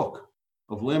in the book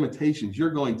of Lamentations, you're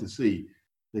going to see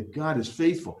that God is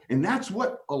faithful. And that's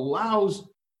what allows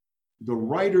the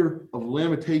writer of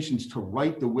Lamentations to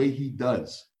write the way he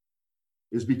does,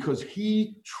 is because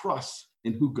he trusts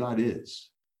in who God is.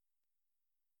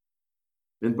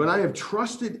 But I have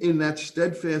trusted in that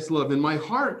steadfast love, and my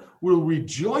heart will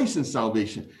rejoice in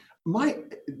salvation.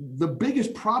 The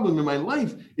biggest problem in my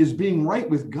life is being right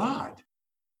with God.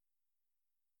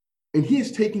 And he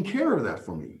has taken care of that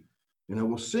for me. And I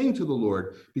will sing to the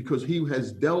Lord because he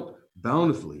has dealt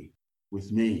bountifully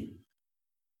with me.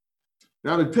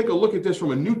 Now, to take a look at this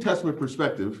from a New Testament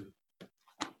perspective,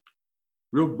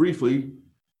 real briefly,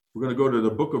 We're going to go to the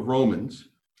book of Romans.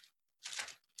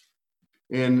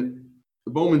 And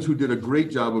the Bowmans, who did a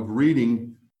great job of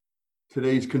reading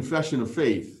today's confession of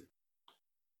faith.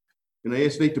 And I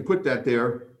asked Nate to put that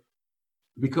there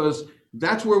because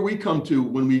that's where we come to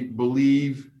when we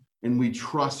believe and we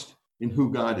trust in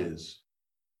who God is.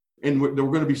 And we're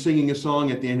going to be singing a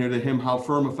song at the end of the hymn, How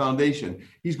Firm a Foundation.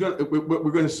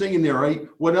 We're going to sing in there, right?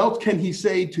 What else can he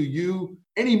say to you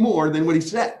any more than what he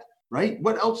said, right?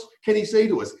 What else can he say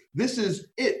to us? This is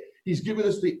it. He's given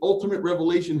us the ultimate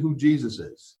revelation who Jesus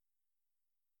is.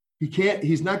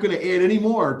 He's not going to add any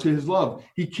more to his love.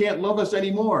 He can't love us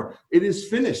anymore. It is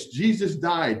finished. Jesus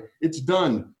died. It's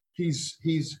done.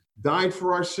 He's died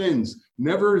for our sins.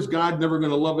 Never is God never going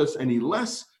to love us any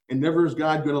less, and never is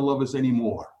God going to love us any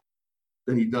more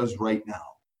than he does right now.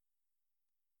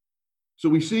 So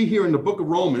we see here in the book of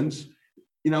Romans,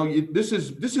 this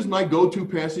is my go-to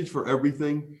passage for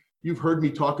everything. You've heard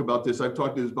me talk about this. I've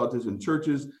talked about this in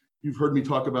churches. You've heard me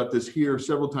talk about this here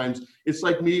several times. It's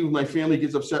like me when my family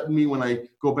gets upset with me when I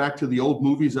go back to the old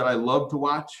movies that I love to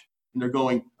watch. And they're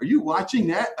going, "Are you watching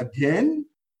that again?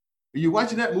 Are you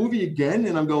watching that movie again?"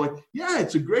 And I'm going, "Yeah,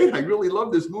 it's I really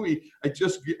love this movie. I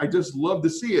just love to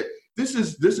see it." This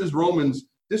is Romans.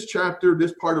 This chapter,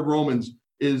 this part of Romans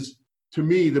is, to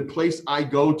me, the place I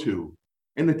go to.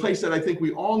 And the place that I think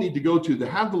we all need to go to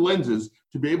have the lenses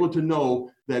to be able to know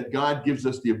that God gives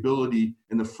us the ability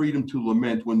and the freedom to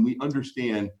lament when we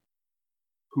understand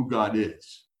who God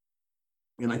is.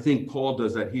 And I think Paul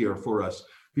does that here for us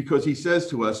because he says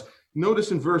to us,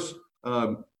 notice in verse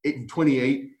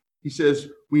 28, he says,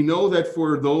 "We know that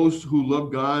for those who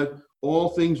love God, all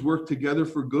things work together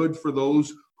for good for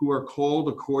those who are called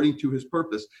according to his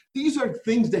purpose." These are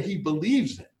things that he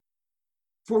believes in.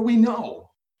 For we know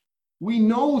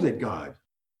that God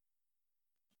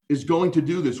is going to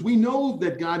do this. We know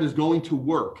that God is going to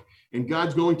work, and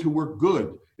God's going to work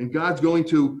good, and God's going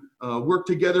to work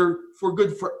together for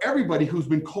good for everybody who's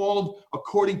been called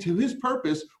according to his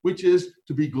purpose, which is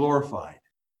to be glorified.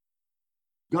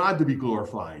 God to be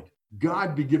glorified.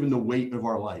 God be given the weight of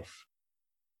our life.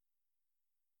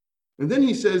 And then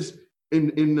he says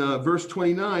in verse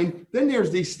 29, then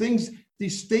there's these things,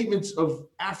 these statements of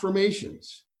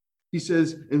affirmations. He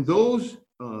says, and those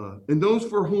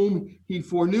for whom he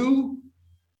foreknew,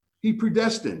 he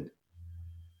predestined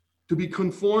to be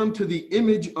conformed to the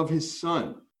image of his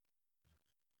Son,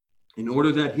 in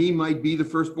order that he might be the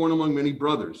firstborn among many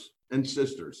brothers and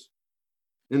sisters.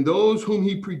 And those whom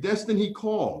he predestined, he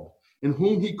called. And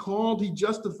whom he called, he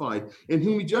justified. And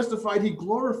whom he justified, he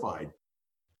glorified.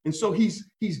 And so he's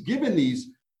given these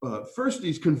first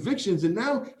these convictions, and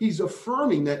now he's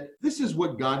affirming that this is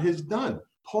what God has done.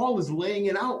 Paul is laying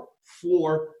it out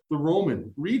for the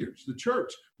Roman readers, the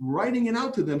church, writing it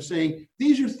out to them, saying,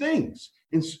 these are things.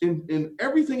 In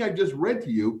everything I've just read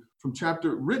to you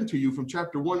written to you from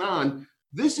chapter 1 on,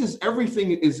 this is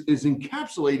everything is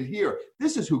encapsulated here.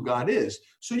 This is who God is.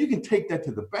 So you can take that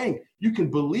to the bank. You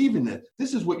can believe in that.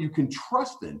 This is what you can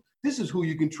trust in. This is who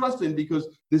you can trust in because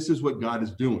this is what God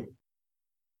is doing.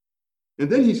 And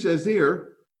then he says here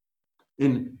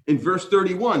in verse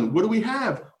 31, what do we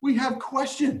have? We have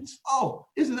questions. Oh,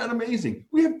 isn't that amazing?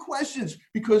 We have questions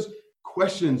because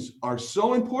questions are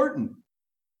so important.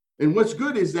 And what's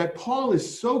good is that Paul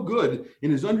is so good in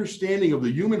his understanding of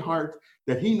the human heart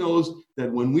that he knows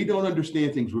that when we don't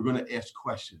understand things, we're going to ask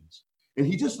questions. And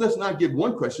he just does not give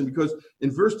one question because in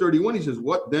verse 31, he says,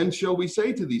 what then shall we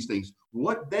say to these things?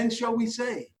 What then shall we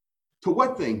say? To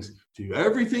what things? To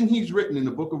everything he's written in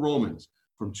the book of Romans,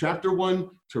 from chapter 1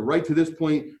 to right to this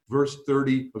point, verse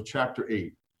 30 of chapter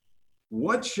 8.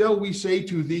 What shall we say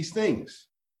to these things?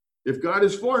 If God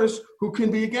is for us, who can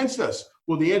be against us?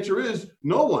 Well, the answer is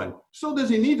no one. So does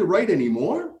he need to write any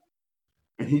more?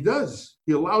 And he does.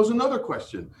 He allows another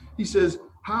question. He says,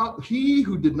 how he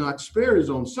who did not spare his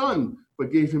own son,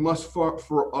 but gave him us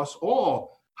for us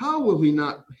all, how will he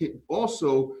not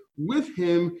also with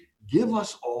him give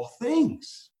us all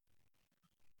things?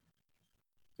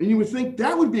 And you would think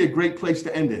that would be a great place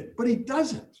to end it, but he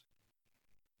doesn't.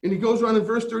 And he goes on in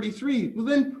verse 33, well,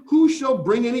 then who shall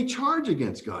bring any charge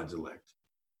against God's elect?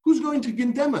 Who's going to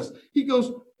condemn us? He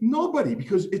goes, nobody,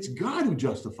 because it's God who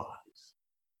justifies.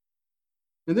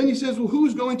 And then he says, well,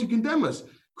 who's going to condemn us?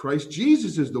 Christ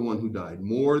Jesus is the one who died.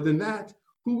 More than that,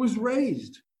 who was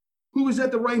raised, who is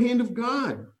at the right hand of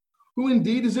God, who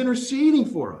indeed is interceding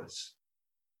for us.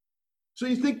 So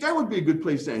you think that would be a good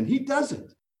place to end. He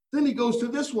doesn't. Then he goes to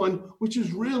this one, which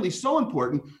is really so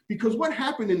important, because what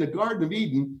happened in the Garden of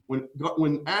Eden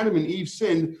when Adam and Eve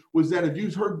sinned was that, as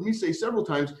you've heard me say several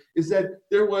times, is that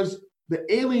there was the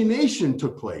alienation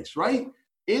took place, right?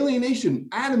 Alienation.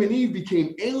 Adam and Eve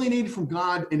became alienated from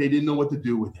God and they didn't know what to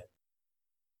do with it.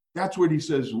 That's what he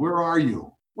says, where are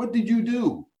you? What did you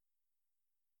do?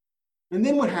 And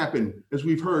then what happened, as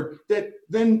we've heard, that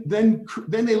then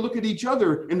they look at each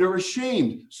other and they're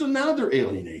ashamed. So now they're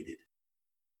alienated.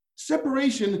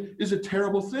 Separation is a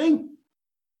terrible thing.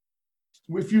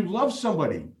 If you love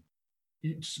somebody,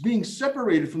 being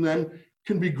separated from them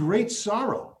can be great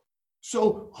sorrow.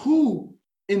 So who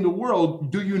in the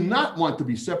world do you not want to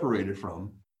be separated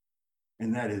from?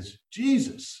 And that is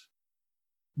Jesus.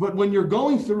 But when you're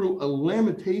going through a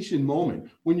lamentation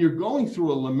moment, when you're going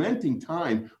through a lamenting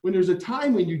time, when there's a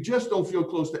time when you just don't feel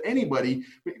close to anybody,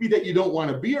 maybe that you don't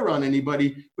want to be around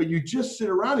anybody, but you just sit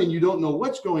around and you don't know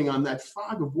what's going on, that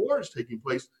fog of war is taking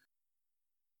place,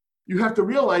 you have to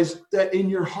realize that in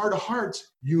your heart of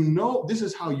hearts, you know this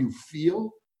is how you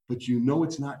feel, but you know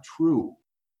it's not true.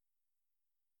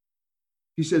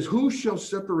 He says, who shall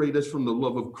separate us from the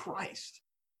love of Christ?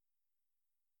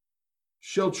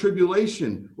 Shall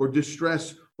tribulation or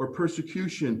distress or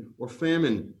persecution or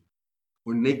famine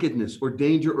or nakedness or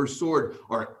danger or sword,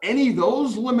 are any of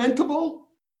those lamentable?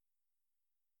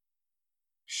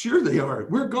 Sure they are.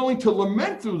 We're going to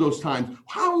lament through those times.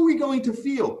 How are we going to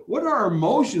feel? What are our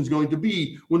emotions going to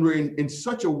be when we're in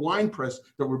such a wine press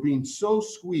that we're being so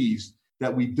squeezed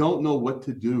that we don't know what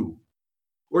to do?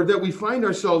 Or that we find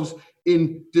ourselves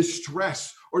in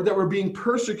distress, or that we're being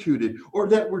persecuted, or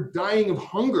that we're dying of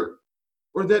hunger,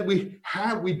 or that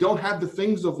we don't have the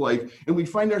things of life and we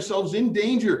find ourselves in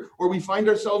danger, or we find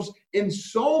ourselves in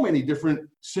so many different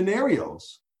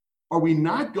scenarios. Are we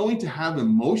not going to have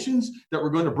emotions that we're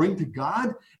going to bring to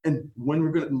God? And when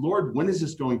we're going to, Lord, when is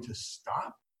this going to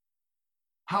stop?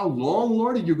 How long,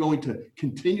 Lord, are you going to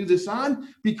continue this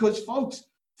on? Because folks,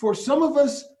 for some of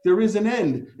us, there is an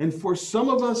end. And for some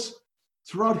of us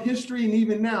throughout history and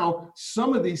even now,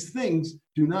 some of these things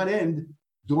do not end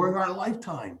during our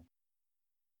lifetime.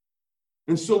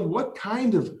 And so what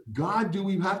kind of God do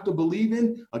we have to believe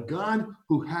in? A God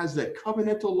who has that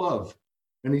covenantal love.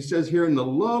 And he says here, in the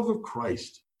love of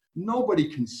Christ, nobody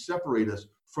can separate us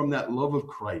from that love of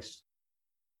Christ.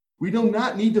 We do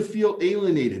not need to feel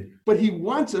alienated, but he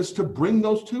wants us to bring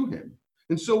those to him.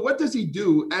 And so what does he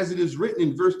do? As it is written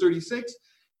in verse 36,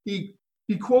 he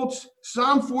quotes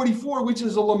Psalm 44, which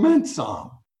is a lament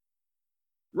psalm,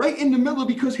 right in the middle,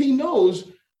 because he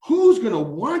knows who's going to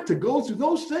want to go through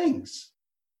those things.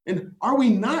 And are we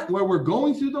not, while we're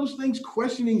going through those things,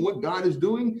 questioning what God is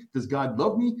doing? Does God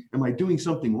love me? Am I doing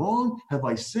something wrong? Have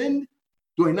I sinned?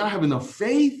 Do I not have enough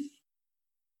faith?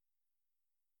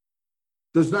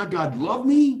 Does not God love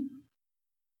me?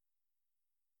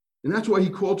 And that's why he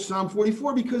quotes Psalm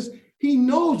 44, because he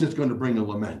knows it's going to bring a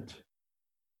lament.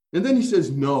 And then he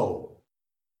says, no,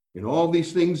 in all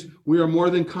these things, we are more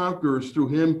than conquerors through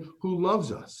him who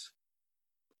loves us.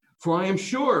 For I am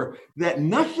sure that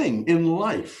nothing in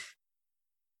life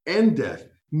and death,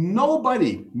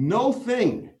 nobody, no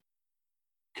thing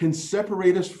can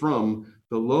separate us from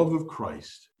the love of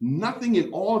Christ. Nothing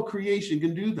in all creation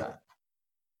can do that.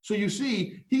 So you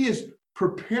see, he is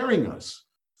preparing us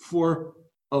for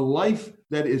a life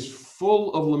that is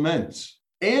full of laments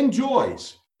and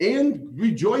joys and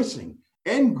rejoicing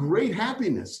and great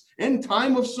happiness and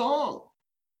time of song.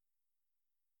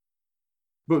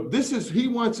 But he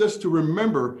wants us to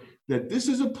remember that this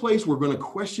is a place we're going to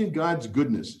question God's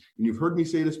goodness. And you've heard me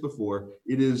say this before.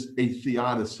 It is a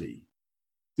theodicy.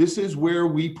 This is where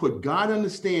we put God on the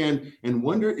stand and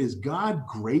wonder, is God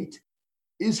great?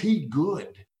 Is he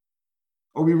good?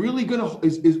 Are we really going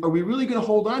to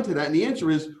hold on to that? And the answer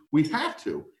is we have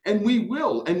to, and we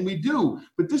will, and we do.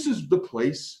 But this is the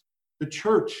place, the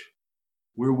church,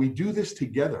 where we do this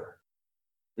together.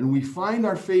 And we find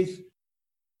our faith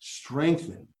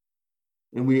strengthened.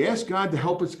 And we ask God to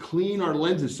help us clean our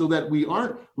lenses so that we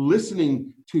aren't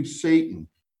listening to Satan.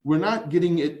 We're not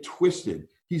getting it twisted.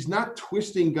 He's not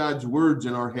twisting God's words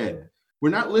in our head. We're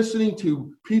not listening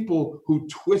to people who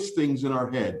twist things in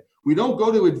our head. We don't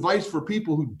go to advice for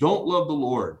people who don't love the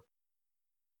Lord.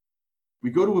 We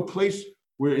go to a place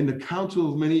where in the counsel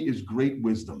of many is great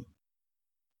wisdom.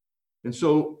 And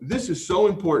so this is so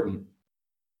important.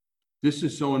 This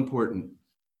is so important.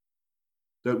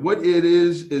 That what it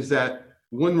is that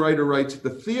one writer writes, the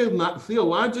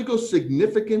theological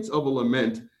significance of a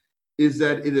lament is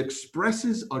that it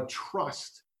expresses a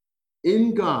trust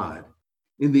in God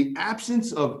in the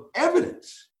absence of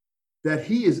evidence that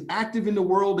he is active in the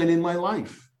world and in my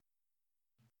life.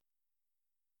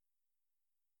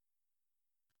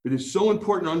 It is so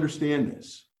important to understand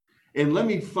this. And let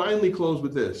me finally close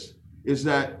with this, is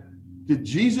that did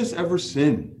Jesus ever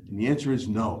sin? And the answer is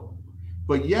no.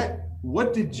 But yet,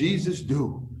 what did Jesus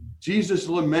do? Jesus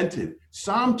lamented.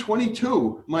 Psalm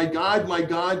 22, my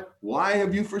God, why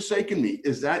have you forsaken me?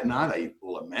 Is that not a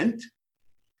lament?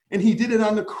 And he did it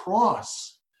on the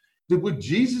cross. Would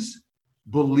Jesus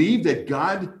believe that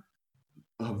God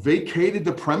vacated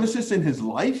the premises in his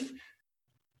life?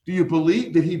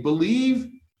 Did he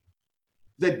believe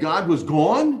that God was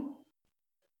gone?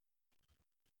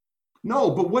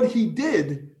 No, but what he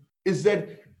did is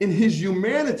that in his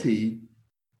humanity,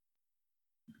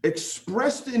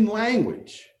 expressed in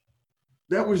language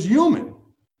that was human,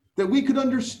 that we could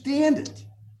understand it,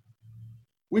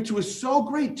 which was so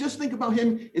great. Just think about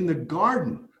him in the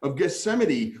Garden of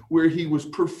Gethsemane, where he was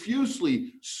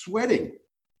profusely sweating.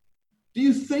 Do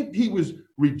you think he was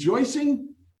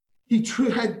rejoicing? He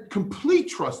had complete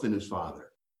trust in his Father,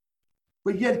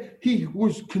 but yet he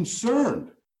was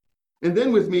concerned. And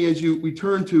then with me, as we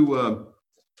turn to,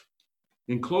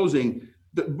 in closing,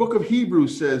 the book of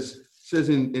Hebrews says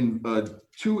in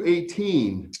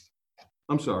 2:18,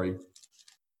 I'm sorry,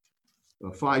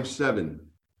 5:7,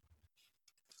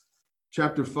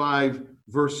 chapter 5,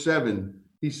 verse 7,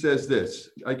 he says this.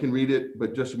 I can read it,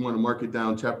 but just want to mark it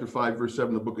down. Chapter 5, verse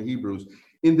 7, the book of Hebrews.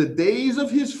 In the days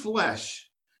of his flesh,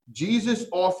 Jesus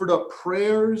offered up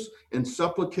prayers and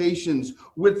supplications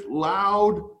with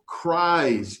loud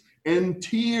cries and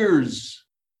tears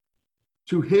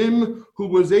to him who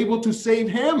was able to save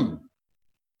him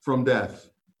from death.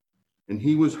 And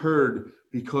he was heard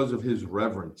because of his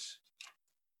reverence.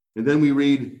 And then we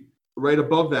read right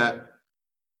above that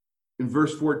in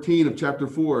verse 14 of chapter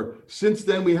 4, since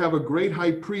then we have a great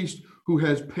high priest who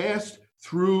has passed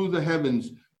through the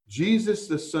heavens, Jesus,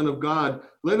 the Son of God.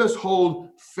 Let us hold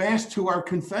fast to our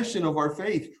confession of our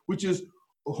faith, which is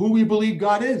who we believe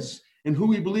God is, and who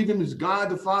we believe him is God,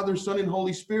 the Father, Son, and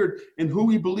Holy Spirit, and who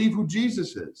we believe who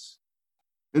Jesus is.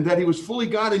 And that he was fully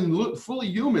God and fully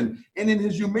human. And in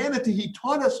his humanity, he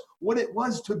taught us what it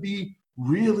was to be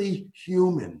really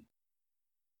human.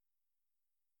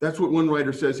 That's what one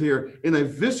writer says here, in a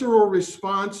visceral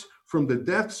response from the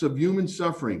depths of human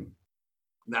suffering.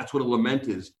 That's what a lament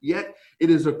is. Yet it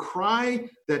is a cry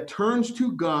that turns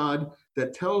to God,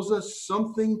 that tells us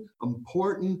something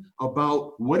important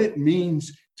about what it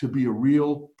means to be a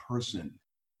real person.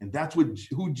 And that's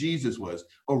who Jesus was,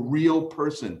 a real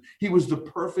person. He was the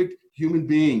perfect human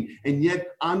being. And yet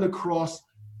on the cross,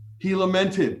 he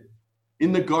lamented.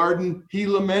 In the garden, he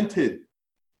lamented.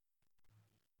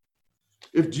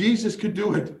 If Jesus could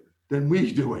do it, then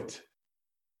we do it.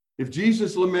 If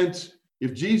Jesus laments,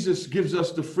 if Jesus gives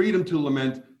us the freedom to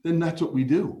lament, then that's what we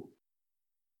do.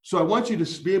 So I want you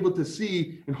to be able to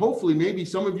see, and hopefully maybe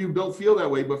some of you don't feel that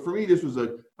way, but for me, this was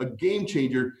a game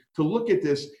changer to look at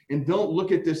this, and don't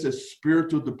look at this as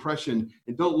spiritual depression,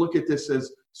 and don't look at this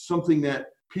as something that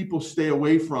people stay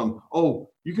away from. Oh,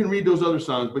 you can read those other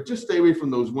Psalms, but just stay away from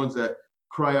those ones that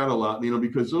cry out a lot,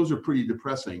 because those are pretty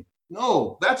depressing.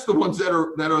 No, that's the ones that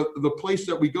are the place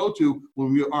that we go to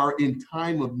when we are in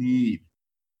time of need.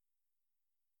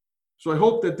 So I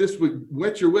hope that this would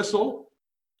wet your whistle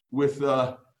with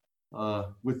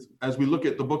as we look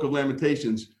at the book of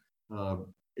Lamentations. We're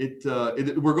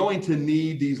going to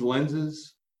need these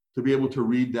lenses to be able to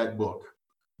read that book.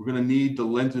 We're going to need the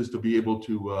lenses to be able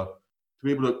to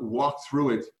walk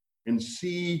through it and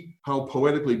see how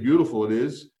poetically beautiful it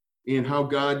is, and how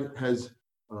God has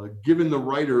given the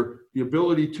writer the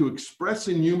ability to express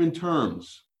in human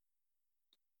terms,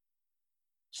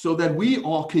 so that we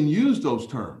all can use those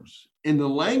terms in the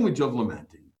language of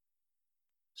lamenting,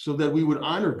 so that we would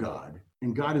honor God,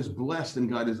 and God is blessed and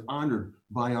God is honored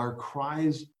by our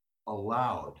cries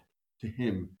aloud to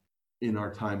him in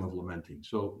our time of lamenting.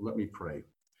 So let me pray.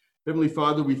 Heavenly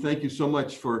Father, we thank you so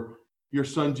much for your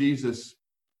son, Jesus.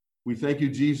 We thank you,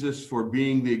 Jesus, for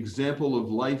being the example of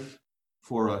life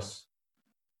for us.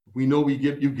 We know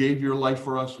you gave your life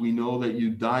for us. We know that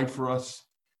you died for us.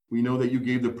 We know that you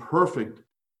gave the perfect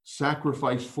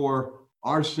sacrifice for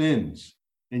our sins.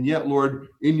 And yet, Lord,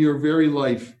 in your very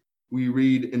life, we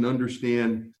read and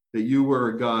understand that you were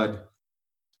a God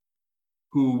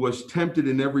who was tempted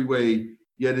in every way,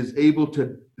 yet is able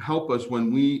to help us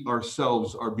when we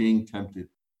ourselves are being tempted.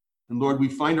 And Lord, we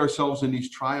find ourselves in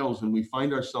these trials, and we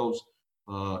find ourselves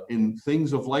in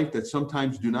things of life that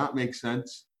sometimes do not make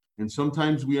sense. And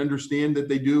sometimes we understand that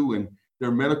they do, and there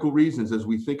are medical reasons as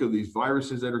we think of these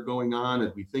viruses that are going on,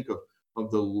 as we think of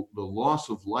the loss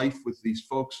of life with these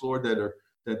folks, Lord,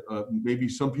 that maybe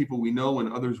some people we know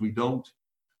and others we don't.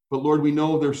 But Lord, we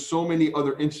know there's so many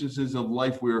other instances of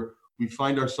life where we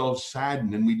find ourselves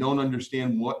saddened and we don't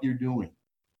understand what you're doing.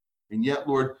 And yet,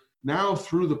 Lord, now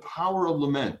through the power of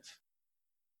lament,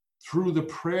 through the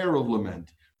prayer of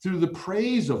lament, through the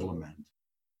praise of lament,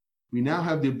 we now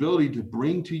have the ability to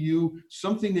bring to you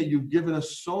something that you've given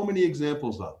us so many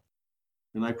examples of.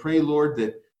 And I pray, Lord,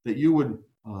 that you would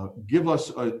give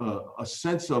us a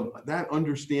sense of that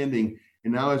understanding.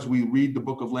 And now as we read the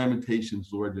book of Lamentations,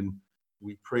 Lord, and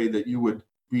we pray that you would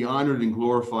be honored and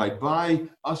glorified by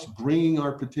us bringing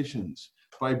our petitions,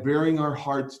 by bearing our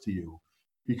hearts to you,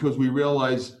 because we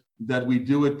realize that we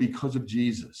do it because of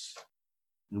Jesus.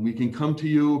 And we can come to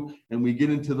you and we get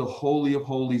into the Holy of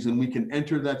Holies and we can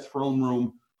enter that throne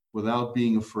room without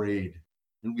being afraid.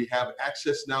 And we have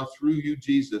access now through you,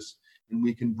 Jesus, and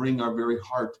we can bring our very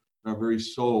heart, our very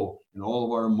soul, and all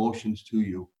of our emotions to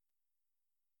you.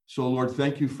 So, Lord,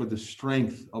 thank you for the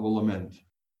strength of a lament.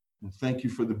 And thank you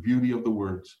for the beauty of the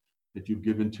words that you've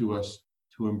given to us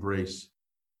to embrace.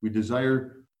 We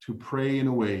desire to pray in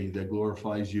a way that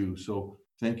glorifies you. So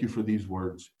thank you for these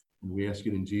words. And we ask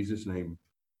it in Jesus' name.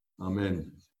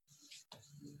 Amen.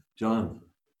 John.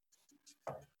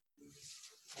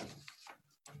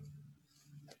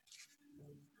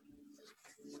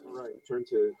 All right, turn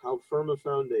to How Firm a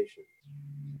Foundation.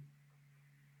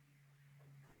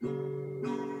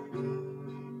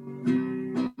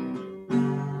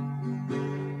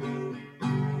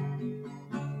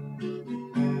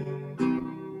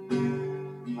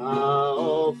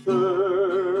 How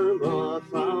firm a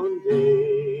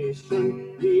foundation,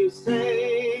 ye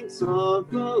saints of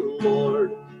the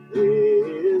Lord,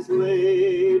 is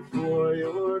laid for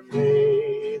your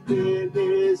faith in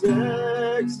his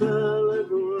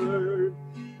excellent word.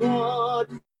 What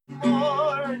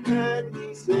more can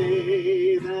he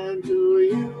say than to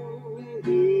you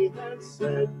he has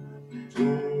said? To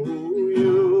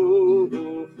you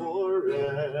who for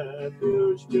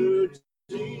refuge to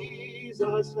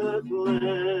Jesus hath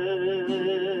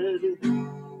led.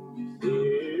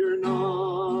 Fear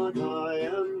not, I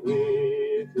am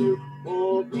with you,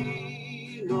 oh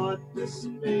be not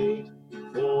dismayed,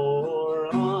 for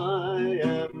I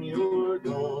am your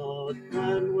God,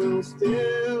 and will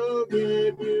still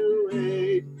give you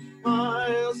aid.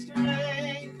 I'll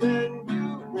strengthen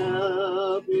you,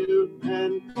 help you,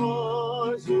 and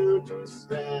cause you to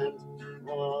stand,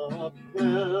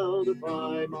 upheld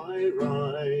by my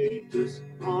righteous,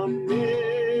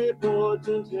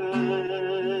 omnipotent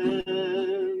hand.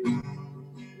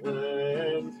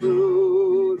 When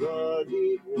through the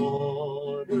deep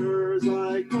waters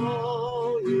I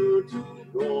call you to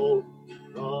go,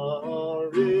 the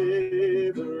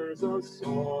rivers of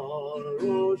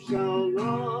sorrow shall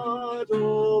not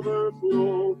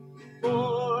overflow,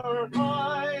 for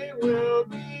I will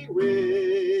be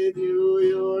with you,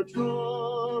 your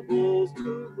troubles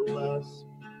to bless.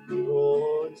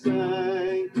 Lord,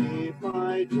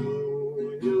 sanctify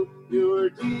to you your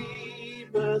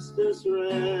deepest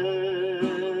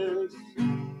distress.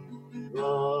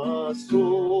 The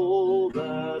soul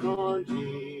that on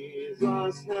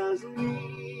Jesus has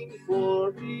leaned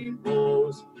for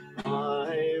repose,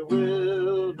 I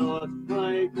will not,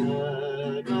 I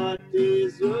cannot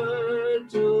desert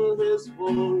to his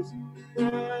foes.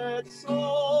 That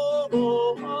soul,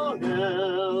 though all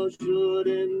hell should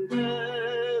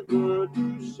endeavor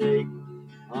to shake,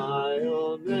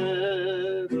 I'll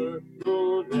never,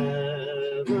 no,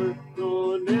 never,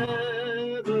 no,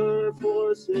 never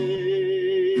forsake.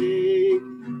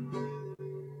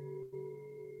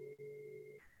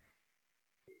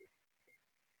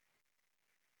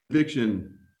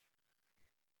 Conviction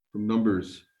from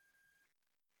Numbers.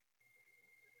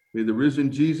 May the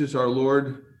risen Jesus, our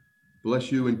Lord,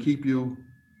 bless you and keep you.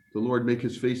 The Lord make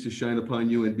his face to shine upon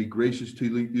you and be gracious to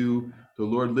you. The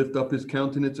Lord lift up his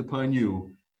countenance upon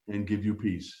you and give you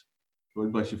peace.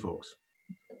 Lord bless you, folks.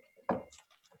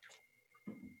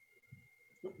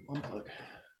 Unplug.